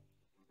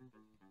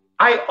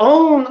 I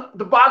own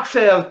the box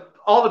set of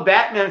all the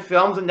Batman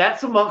films, and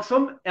that's amongst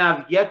them, and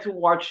I've yet to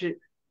watch it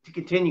to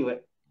continue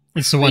it.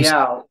 It's the one.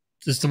 Yeah.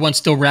 It's the one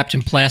still wrapped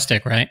in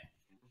plastic, right?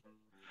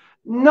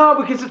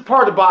 No, because it's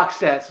part of the box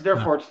set, so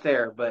therefore it's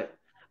there. But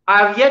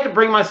I've yet to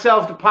bring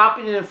myself to pop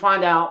in and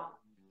find out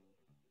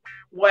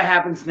what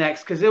happens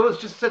next, because it was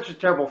just such a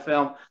terrible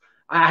film.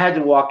 I had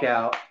to walk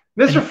out.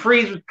 Mr.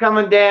 Freeze was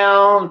coming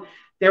down.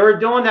 They were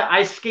doing the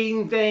ice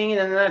skating thing,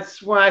 and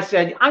that's when I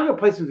said, I'm going to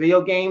play some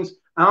video games.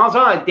 And I was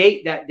on a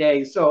date that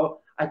day,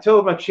 so I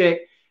told my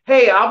chick,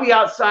 hey, I'll be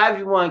outside if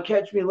you want to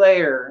catch me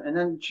later. And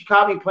then she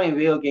caught me playing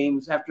video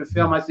games after the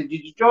film. I said,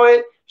 did you enjoy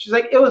it? She's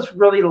like, it was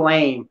really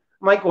lame.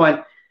 I'm like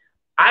going,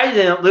 I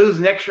didn't lose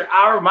an extra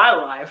hour of my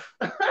life.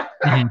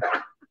 Mm-hmm.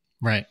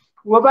 Right.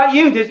 What about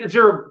you? Is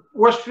there a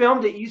worst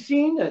film that you've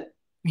seen?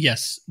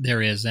 Yes,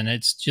 there is. And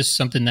it's just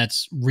something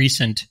that's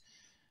recent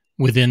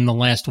within the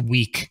last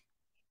week.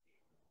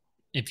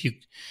 If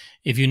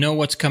you know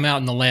what's come out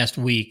in the last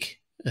week,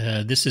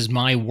 this is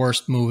my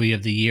worst movie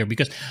of the year,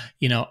 because,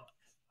 you know,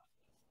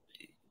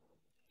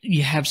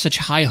 you have such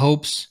high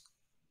hopes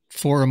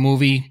for a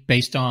movie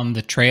based on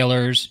the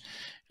trailers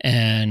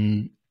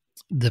and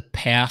the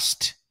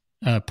past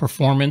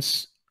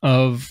performance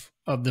of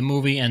the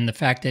movie, and the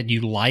fact that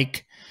you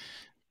like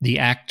the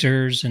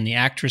actors and the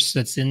actress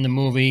that's in the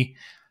movie.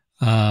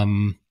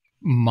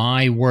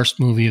 My worst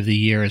movie of the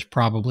year is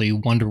probably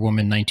Wonder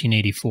Woman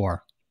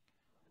 1984.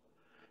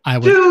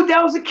 Dude,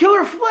 that was a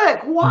killer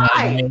flick.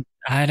 Why?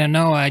 I don't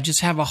know. I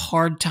just have a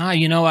hard time.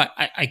 You know,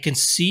 I can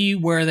see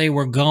where they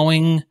were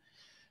going.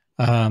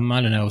 I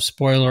don't know.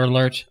 Spoiler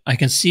alert. I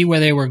can see where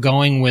they were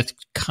going with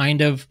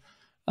kind of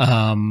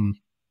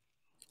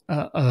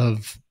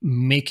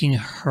making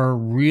her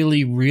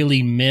really,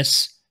 really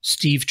miss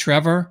Steve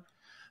Trevor.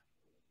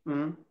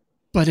 Mm-hmm.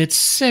 But it's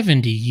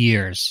 70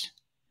 years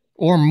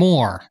or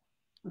more.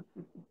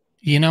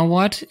 You know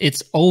what?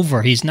 It's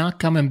over. He's not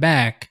coming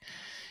back.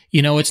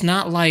 You know, it's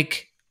not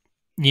like,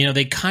 you know,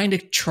 they kind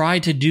of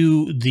tried to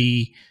do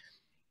the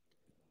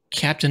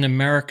Captain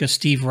America,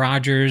 Steve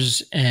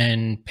Rogers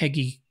and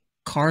Peggy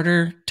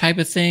Carter type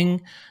of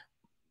thing,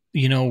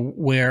 you know,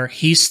 where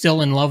he's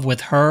still in love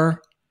with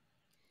her.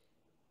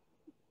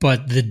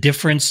 but the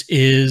difference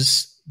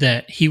is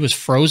that he was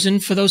frozen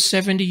for those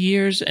 70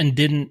 years and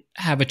didn't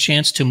have a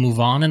chance to move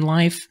on in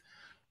life,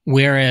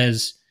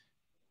 whereas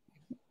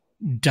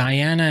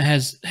Diana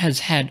has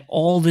had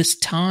all this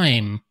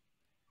time,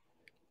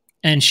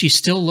 and she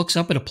still looks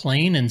up at a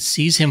plane and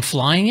sees him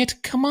flying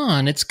it. Come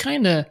on, it's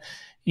kind of,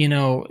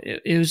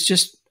 it was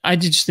just, I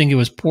just think it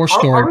was poor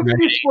story. Are we going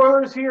to do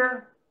spoilers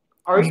here?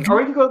 Are we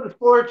going to go to the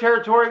spoiler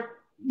territory?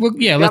 Well,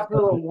 yeah, let's do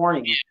a little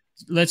warning.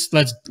 Let's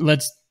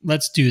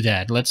do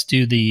that. Let's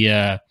do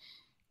the.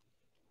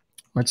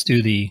 Let's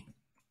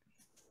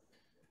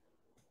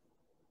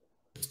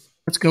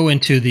go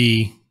into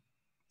the.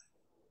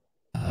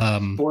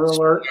 Spoiler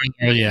alert.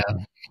 Yeah.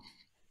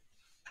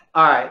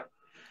 All right.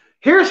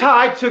 Here's how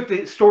I took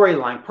the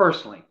storyline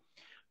personally.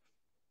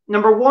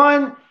 Number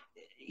one,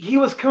 he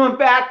was coming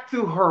back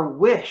through her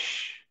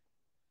wish.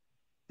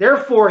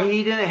 Therefore,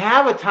 he didn't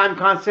have a time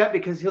concept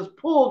because he was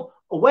pulled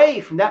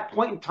away from that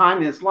point in time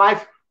in his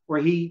life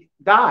where he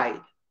died.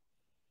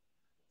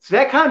 So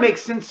that kind of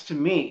makes sense to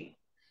me.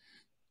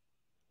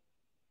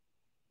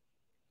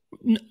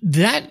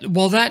 That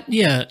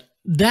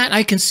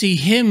I can see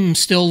him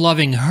still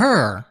loving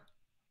her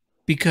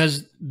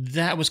because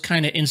that was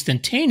kind of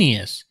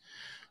instantaneous.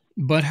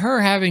 But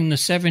her having the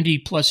 70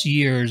 plus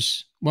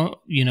years,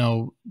 well,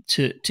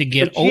 to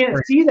get over. She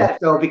didn't see that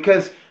though,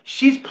 because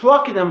she's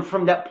plucking him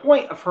from that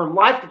point of her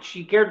life that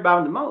she cared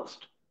about the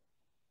most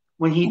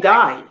when he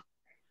died.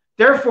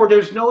 Therefore,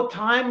 there's no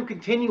time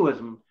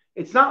continuum.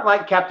 It's not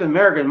like Captain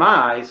America in my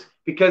eyes,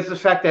 because of the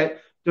fact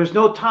that there's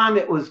no time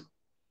that was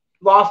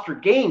lost or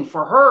gained.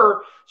 For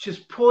her, she's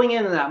pulling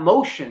in that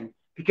motion,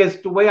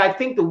 because the way I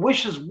think the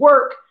wishes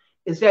work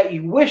is that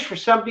you wish for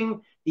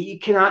something that you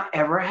cannot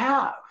ever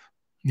have.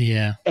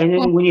 Yeah. And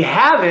then when you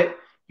have it,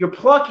 you're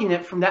plucking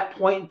it from that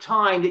point in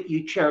time that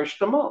you cherish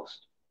the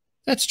most.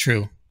 That's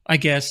true, I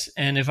guess.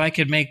 And if I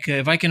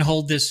can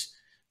hold this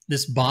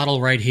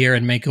bottle right here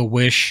and make a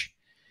wish,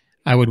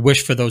 I would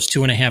wish for those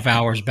 2.5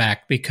 hours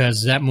back,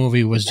 because that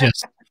movie was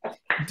just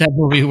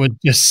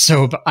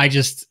so,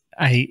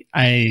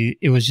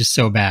 it was just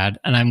so bad.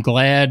 And I'm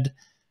glad.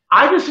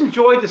 I just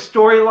enjoyed the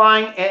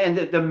storyline and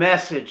the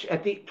message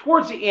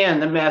towards the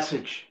end. The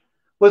message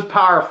was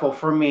powerful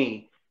for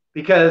me,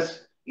 because,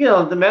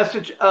 the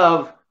message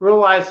of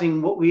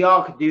realizing what we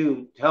all could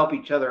do to help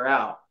each other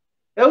out.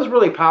 That was a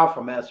really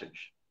powerful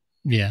message.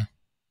 Yeah.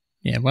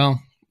 Yeah. Well,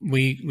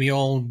 we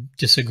all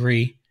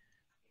disagree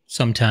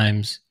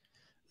sometimes.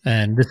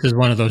 And this is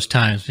one of those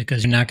times,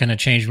 because you're not going to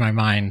change my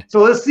mind. So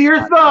let's see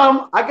your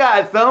thumb. I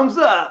got a thumbs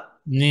up.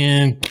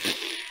 Yeah.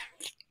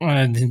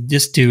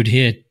 This dude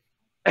hit.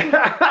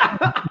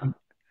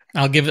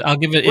 I'll give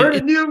it. We're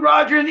the new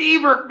Roger and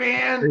Ebert,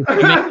 man.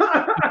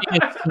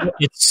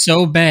 It's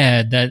so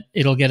bad that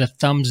it'll get a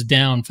thumbs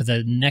down for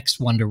the next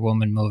Wonder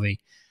Woman movie.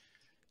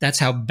 That's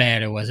how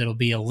bad it was. It'll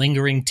be a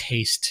lingering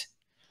taste.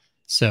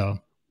 So,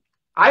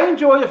 I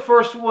enjoy the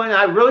first one.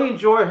 I really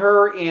enjoy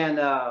her in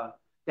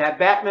that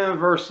Batman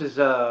versus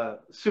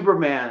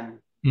Superman.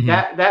 Mm-hmm.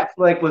 That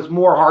flick was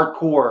more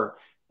hardcore,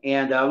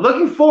 and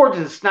looking forward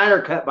to the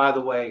Snyder Cut, by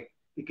the way.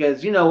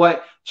 Because you know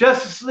what,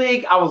 Justice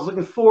League, I was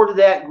looking forward to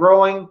that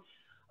growing.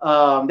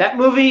 That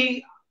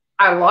movie,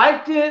 I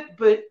liked it,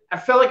 but I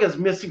felt like I was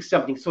missing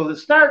something. So the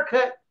Snyder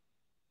Cut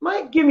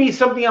might give me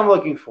something I'm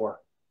looking for.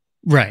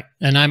 Right,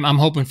 and I'm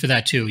hoping for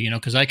that too.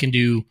 Because I can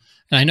do,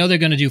 and I know they're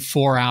going to do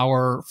 4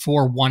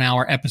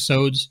 1-hour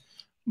episodes,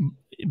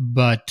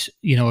 but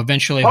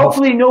eventually,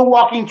 hopefully, no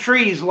walking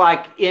trees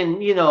like in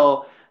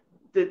the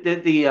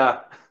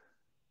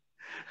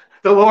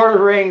Lord of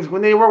the Rings,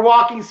 when they were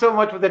walking so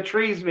much with the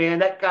trees, man,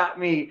 that got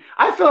me.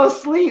 I fell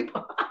asleep.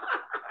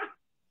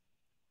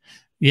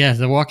 Yeah,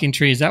 the walking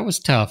trees, that was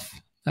tough.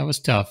 And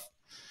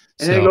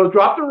then they go,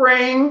 drop the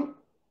ring.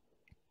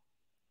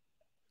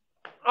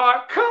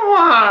 Oh, come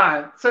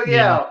on. So,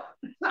 yeah.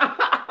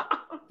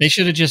 They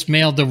should have just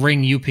mailed the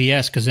ring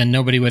UPS, because then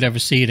nobody would ever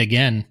see it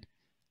again.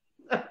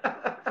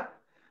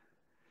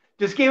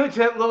 Just give it to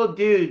that little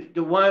dude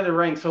that wanted the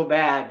ring so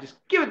bad. Just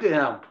give it to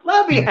him.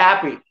 Let him be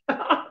happy.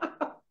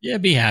 Yeah,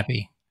 be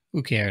happy.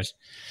 Who cares?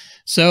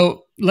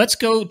 So let's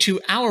go to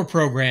our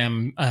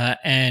program.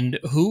 And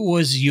who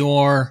was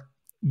your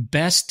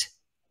best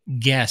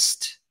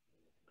guest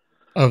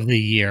of the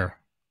year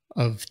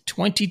of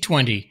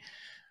 2020?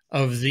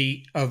 Of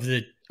the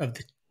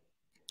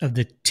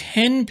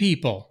 10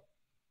 people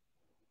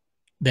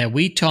that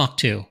we talked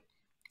to,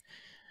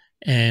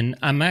 and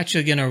I'm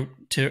actually going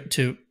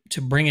to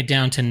bring it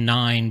down to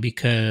 9,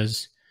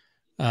 because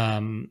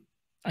I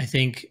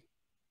think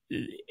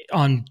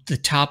on the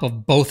top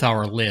of both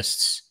our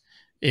lists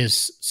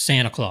is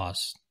Santa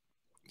Claus.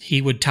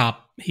 He would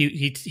top.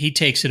 He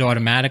takes it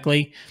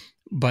automatically.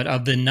 But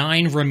of the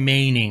 9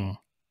 remaining,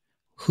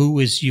 who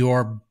is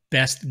your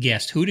best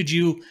guest? Who did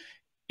you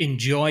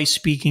enjoy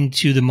speaking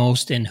to the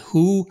most, and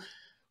who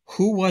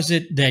was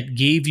it that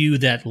gave you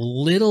that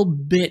little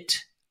bit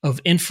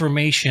of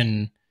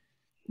information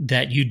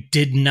that you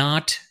did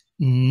not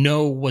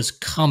know was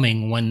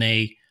coming when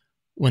they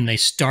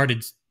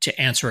started to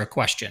answer a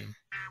question?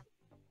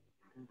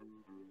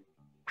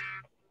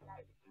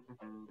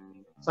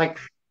 It's like,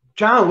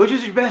 John, which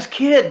is your best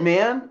kid,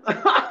 man?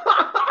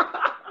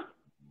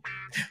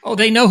 Oh,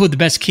 they know who the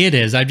best kid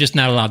is. I'm just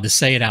not allowed to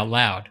say it out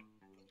loud.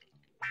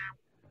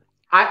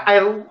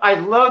 I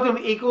love them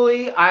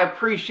equally. I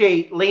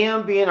appreciate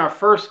Liam being our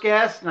first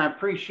guest, and I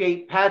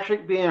appreciate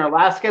Patrick being our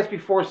last guest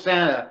before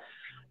Santa.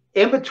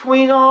 In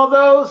between all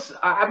those,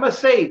 I must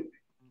say,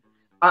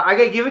 I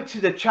got to give it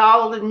to the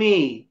child in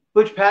me,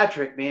 Butch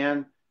Patrick,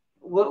 man.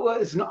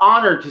 It's an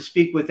honor to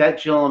speak with that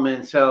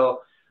gentleman.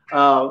 So,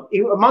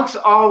 amongst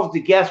all of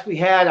the guests we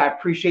had, I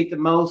appreciate the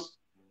most.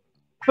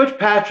 Butch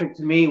Patrick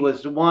to me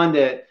was the one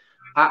that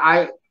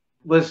I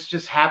was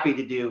just happy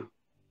to do.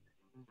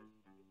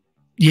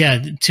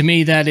 Yeah, to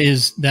me that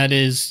is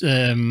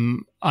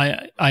I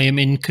am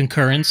in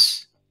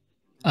concurrence.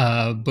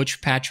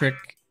 Butch Patrick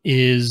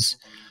is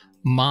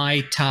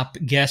my top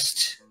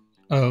guest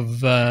of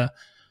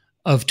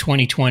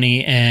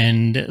 2020,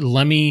 and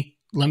let me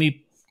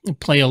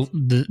play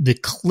the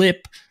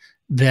clip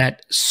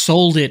that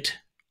sold it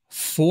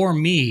for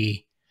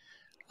me,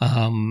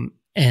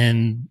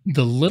 and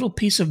the little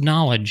piece of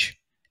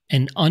knowledge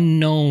and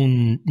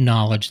unknown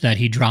knowledge that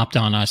he dropped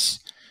on us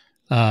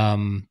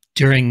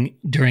during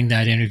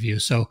that interview.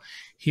 So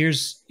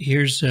here's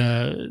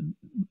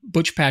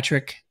Butch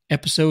Patrick,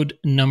 episode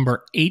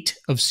number 8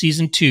 of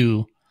season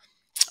 2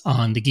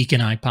 on the Geek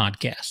and I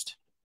podcast.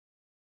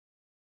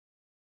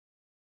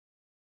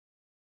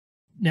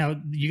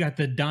 Now you got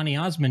the Donny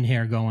Osmond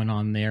hair going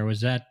on there.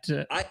 Was that?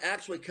 I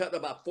actually cut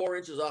about 4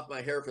 inches off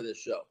my hair for this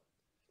show.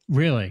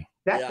 Really?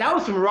 That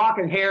was some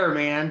rocking hair,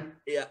 man.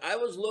 Yeah, I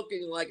was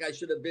looking like I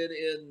should have been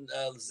in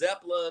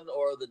Zeppelin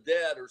or The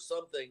Dead or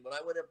something. When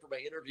I went in for my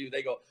interview,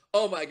 they go,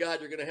 "Oh my God,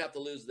 you're going to have to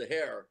lose the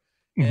hair."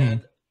 Mm-hmm.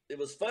 And it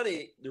was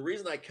funny. The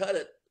reason I cut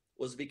it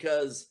was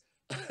because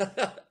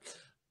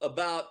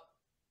about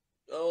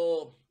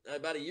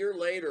a year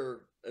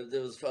later,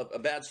 there was a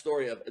bad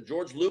story.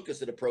 George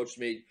Lucas had approached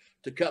me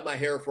to cut my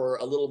hair for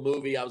a little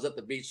movie. I was at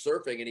the beach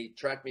surfing, and he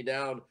tracked me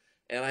down.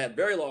 And I had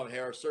very long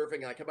hair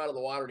surfing. And I come out of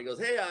the water, and he goes,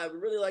 "Hey, I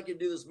would really like you to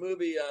do this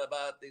movie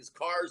about these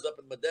cars up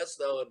in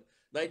Modesto in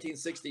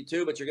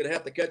 1962, but you're going to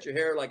have to cut your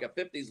hair like a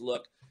 50s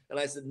look." And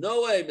I said,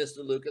 "No way, Mr.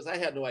 Lucas." I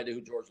had no idea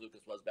who George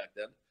Lucas was back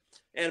then.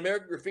 And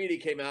American Graffiti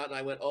came out, and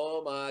I went,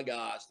 "Oh my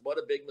gosh, what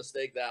a big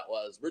mistake that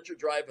was."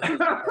 Richard Dreyfuss.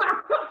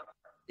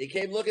 He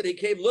came looking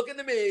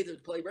to me to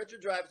play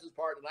Richard Dreyfuss's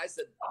part, and I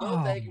said,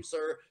 "No, thank you,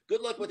 sir.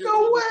 Good luck with your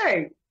no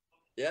way."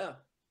 Yeah.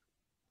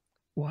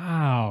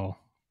 Wow.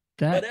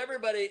 But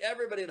everybody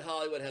in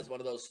Hollywood has one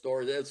of those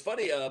stories. It's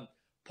funny.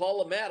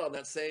 Paul LeMat on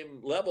that same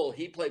level,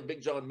 he played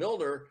Big John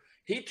Milner.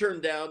 He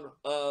turned down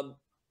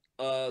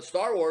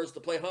Star Wars to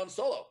play Han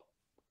Solo.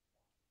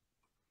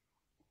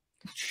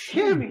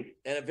 And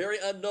a very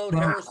unknown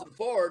Harrison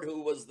Ford,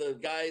 who was the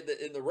guy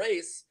that in the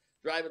race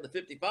driving the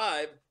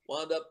 55,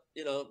 wound up,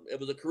 it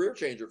was a career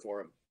changer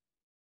for him.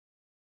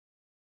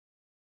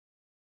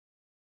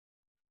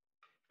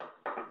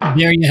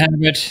 There you have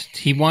it.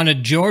 He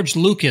wanted George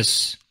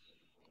Lucas.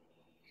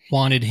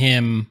 Wanted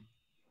him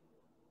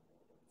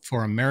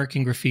for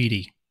American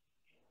Graffiti.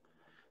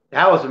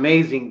 That was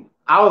amazing.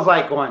 I was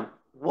like going,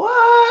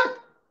 what?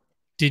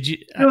 Did you?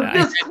 It was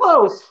this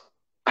close.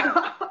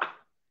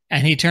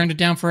 And he turned it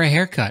down for a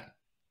haircut.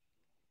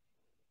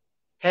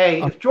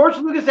 Hey, if George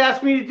Lucas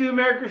asked me to do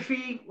American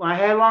Graffiti when I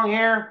had long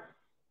hair,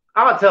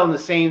 I would tell him the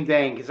same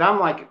thing, because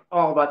I'm like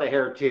all about the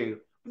hair too.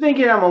 But then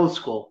again, I'm old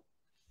school.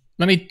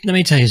 Let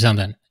me tell you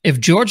something. If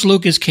George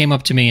Lucas came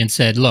up to me and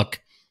said, "Look,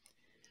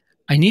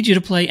 I need you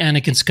to play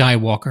Anakin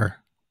Skywalker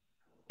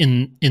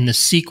in the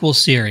sequel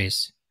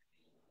series.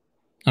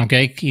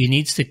 Okay, he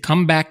needs to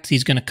come back.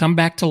 He's going to come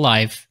back to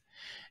life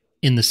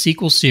in the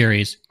sequel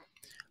series.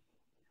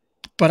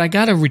 But I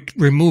got to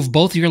remove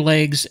both your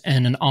legs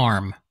and an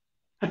arm."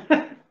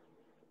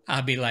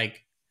 I'll be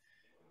like,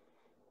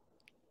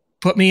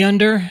 "Put me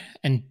under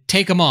and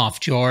take them off,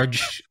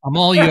 George. I'm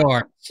all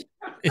yours."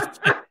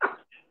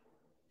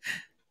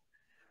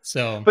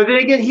 So, but then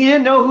again, he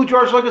didn't know who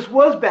George Lucas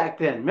was back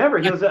then. Remember,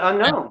 he was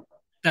unknown.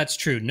 That's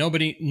true.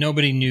 Nobody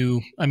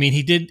knew. I mean,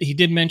 he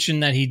did mention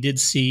that he did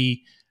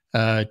see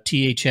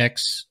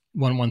THX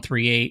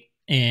 1138,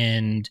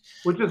 and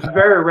which was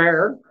very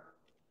rare.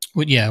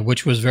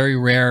 Which was very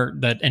rare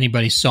that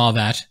anybody saw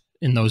that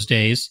in those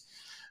days.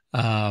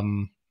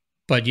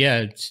 But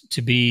yeah,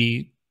 to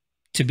be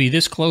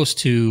this close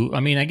to, I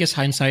mean, I guess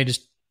hindsight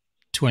is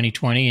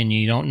 2020, and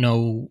you don't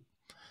know.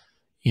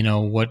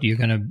 What you're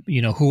going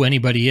to, who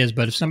anybody is.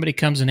 But if somebody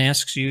comes and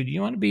asks you, "Do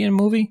you want to be in a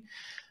movie?"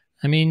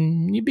 I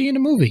mean, you'd be in a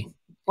movie.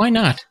 Why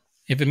not?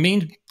 If it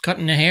means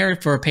cutting the hair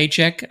for a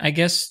paycheck, I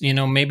guess,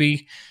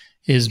 maybe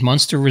his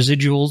Munster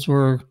residuals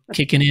were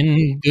kicking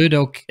in good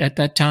at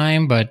that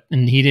time,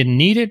 and he didn't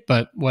need it,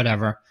 but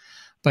whatever.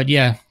 But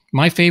yeah,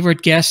 my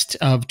favorite guest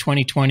of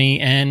 2020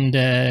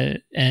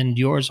 and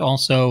yours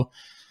also,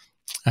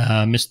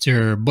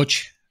 Mr.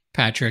 Butch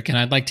Patrick, and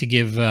I'd like to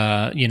give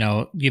a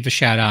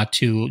shout out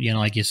to,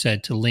 like you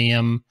said, to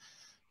Liam,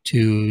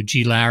 to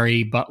G.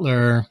 Larry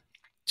Butler,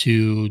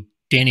 to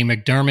Danny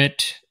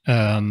McDermott,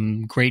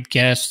 great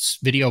guests,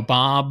 Video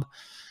Bob,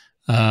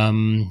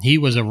 He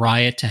was a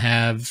riot to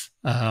have,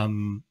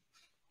 to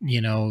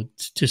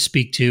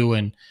speak to,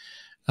 and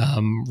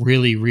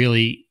really,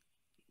 really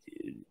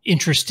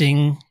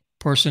interesting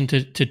person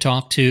to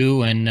talk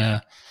to.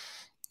 And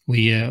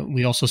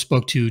we also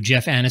spoke to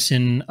Jeff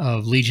Annison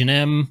of Legion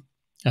M,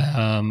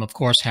 of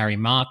course, Harry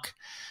Mock,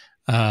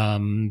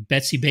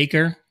 Betsy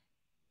Baker.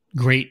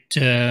 Great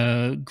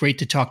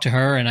to talk to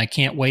her, and I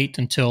can't wait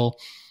until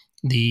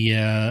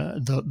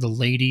the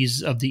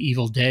ladies of the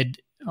Evil Dead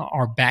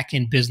are back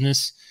in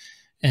business,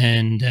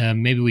 and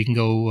maybe we can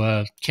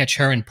go catch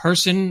her in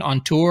person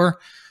on tour.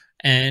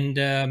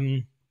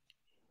 And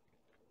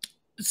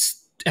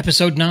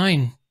episode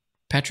 9,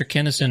 Patrick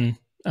Kennison.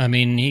 I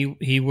mean,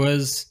 he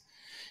was,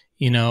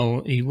 he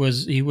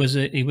was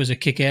a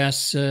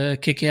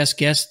kick-ass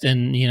guest,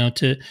 and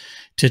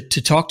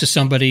to talk to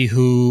somebody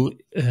who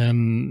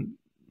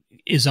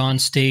is on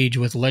stage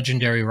with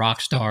legendary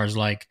rock stars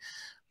like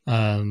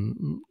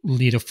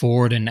Lita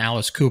Ford and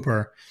Alice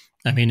Cooper.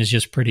 I mean, it's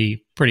just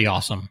pretty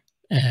awesome.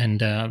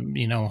 And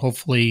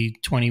hopefully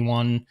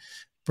 21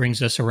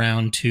 brings us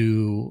around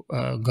to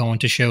going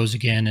to shows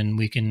again, and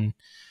we can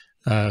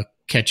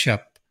catch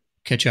up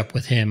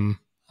with him.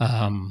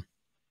 Well,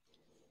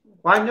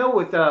 I know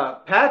with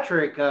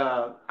Patrick,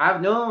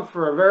 I've known him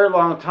for a very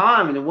long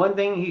time, and the one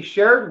thing he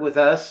shared with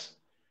us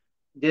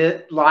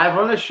did live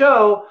on the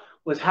show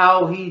was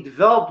how he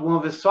developed one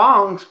of his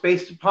songs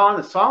based upon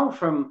a song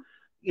from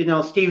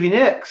Stevie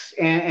Nicks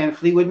and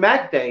Fleetwood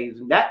Mac days,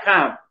 and that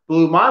kind of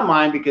blew my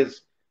mind,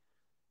 because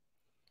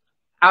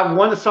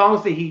one of the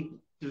songs that he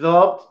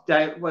developed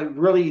that I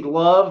really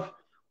love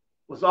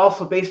was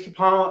also based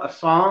upon a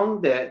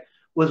song that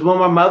was one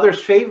of my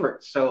mother's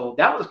favorites. So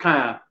that was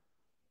kind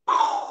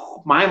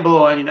of mind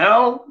blowing,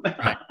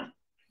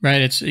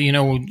 Right. It's,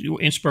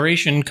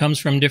 inspiration comes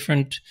from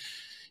different,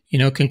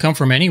 can come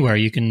from anywhere.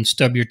 You can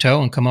stub your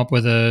toe and come up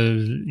with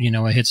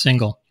a hit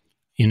single.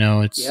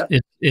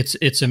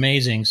 It's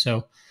amazing.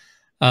 So,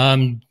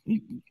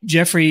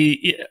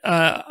 Jeffrey,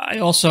 I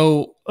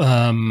also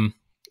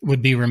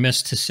would be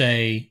remiss to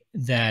say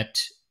that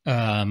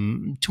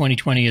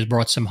 2020 has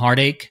brought some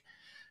heartache.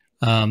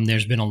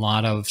 There's been a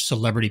lot of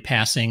celebrity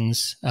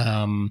passings,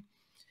 and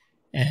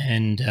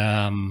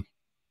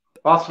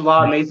also a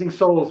lot of amazing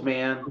souls,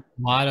 man.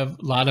 A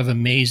lot of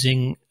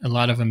amazing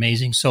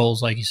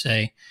souls, like you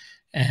say,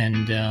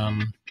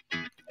 and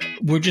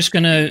we're just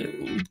gonna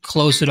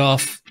close it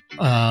off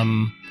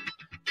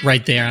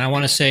right there. And I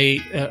want to say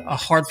a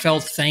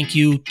heartfelt thank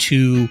you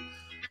to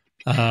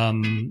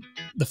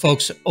the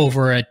folks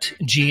over at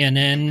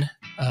GNN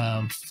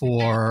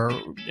for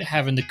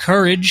having the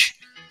courage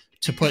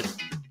to put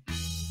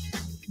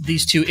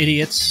these two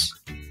idiots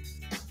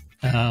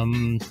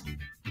on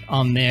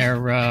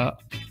their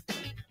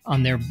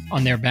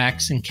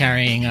backs and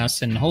carrying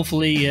us, and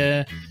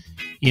hopefully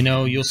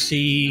you'll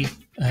see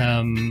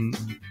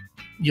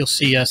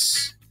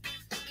us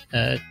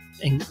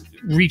and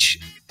reach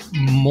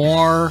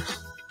more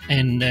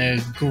and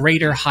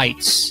greater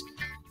heights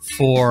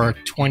for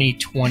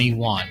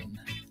 2021.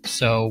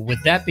 So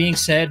with that being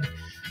said,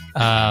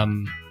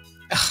 and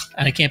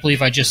I can't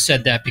believe I just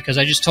said that, because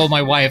I just told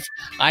my wife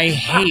I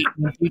hate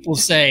when people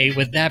say,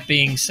 with that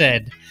being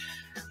said.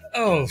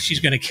 Oh, she's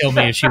going to kill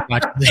me if she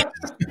watches this.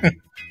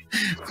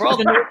 For all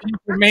the new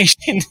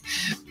information,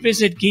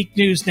 visit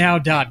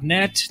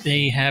geeknewsnow.net.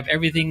 They have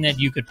everything that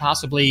you could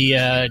possibly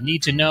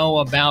need to know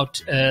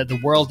about the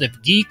world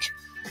of geek.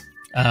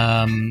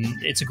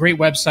 It's a great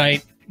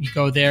website. You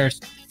go there,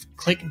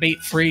 clickbait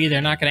free.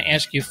 They're not going to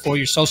ask you for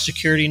your social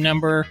security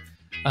number.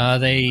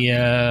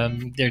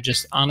 They're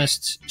just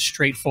honest,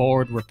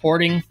 straightforward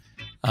reporting.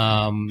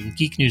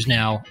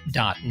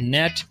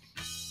 Geeknewsnow.net.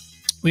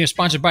 We are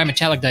sponsored by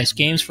Metallic Dice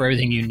Games. For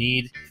everything you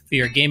need for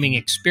your gaming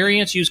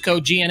experience, use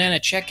code GNN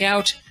at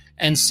checkout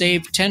and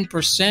save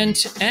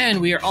 10%. And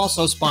we are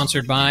also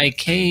sponsored by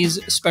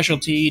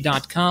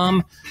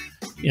kaysspecialty.com.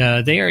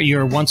 They are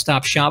your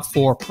one-stop shop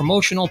for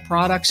promotional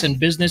products and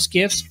business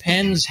gifts,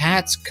 pens,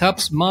 hats,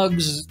 cups,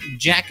 mugs,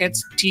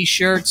 jackets,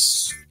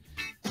 T-shirts,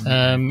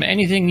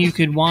 anything you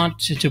could want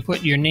to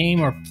put your name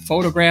or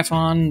photograph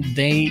on.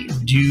 They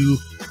do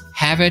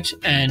have it,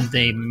 and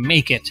they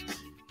make it.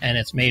 And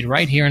it's made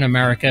right here in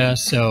America.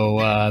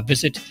 So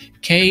visit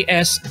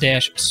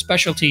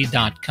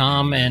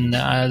ks-specialty.com. And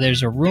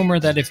there's a rumor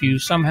that if you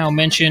somehow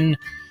mention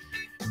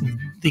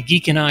the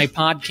Geek and I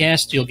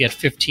podcast, you'll get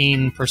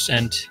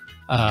 15%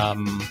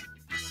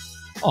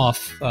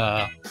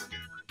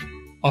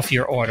 off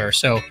your order.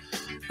 So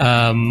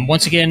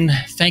once again,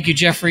 thank you,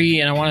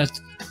 Jeffrey. And I want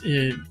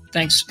to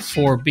thanks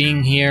for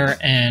being here.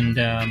 And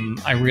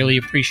I really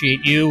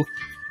appreciate you.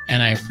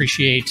 And I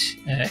appreciate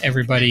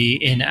everybody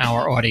in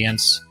our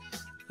audience.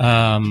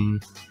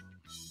 Have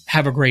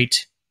a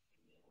great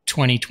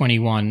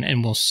 2021,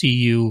 and we'll see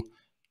you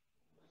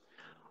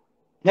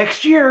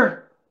next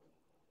year.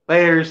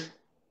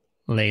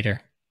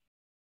 Later.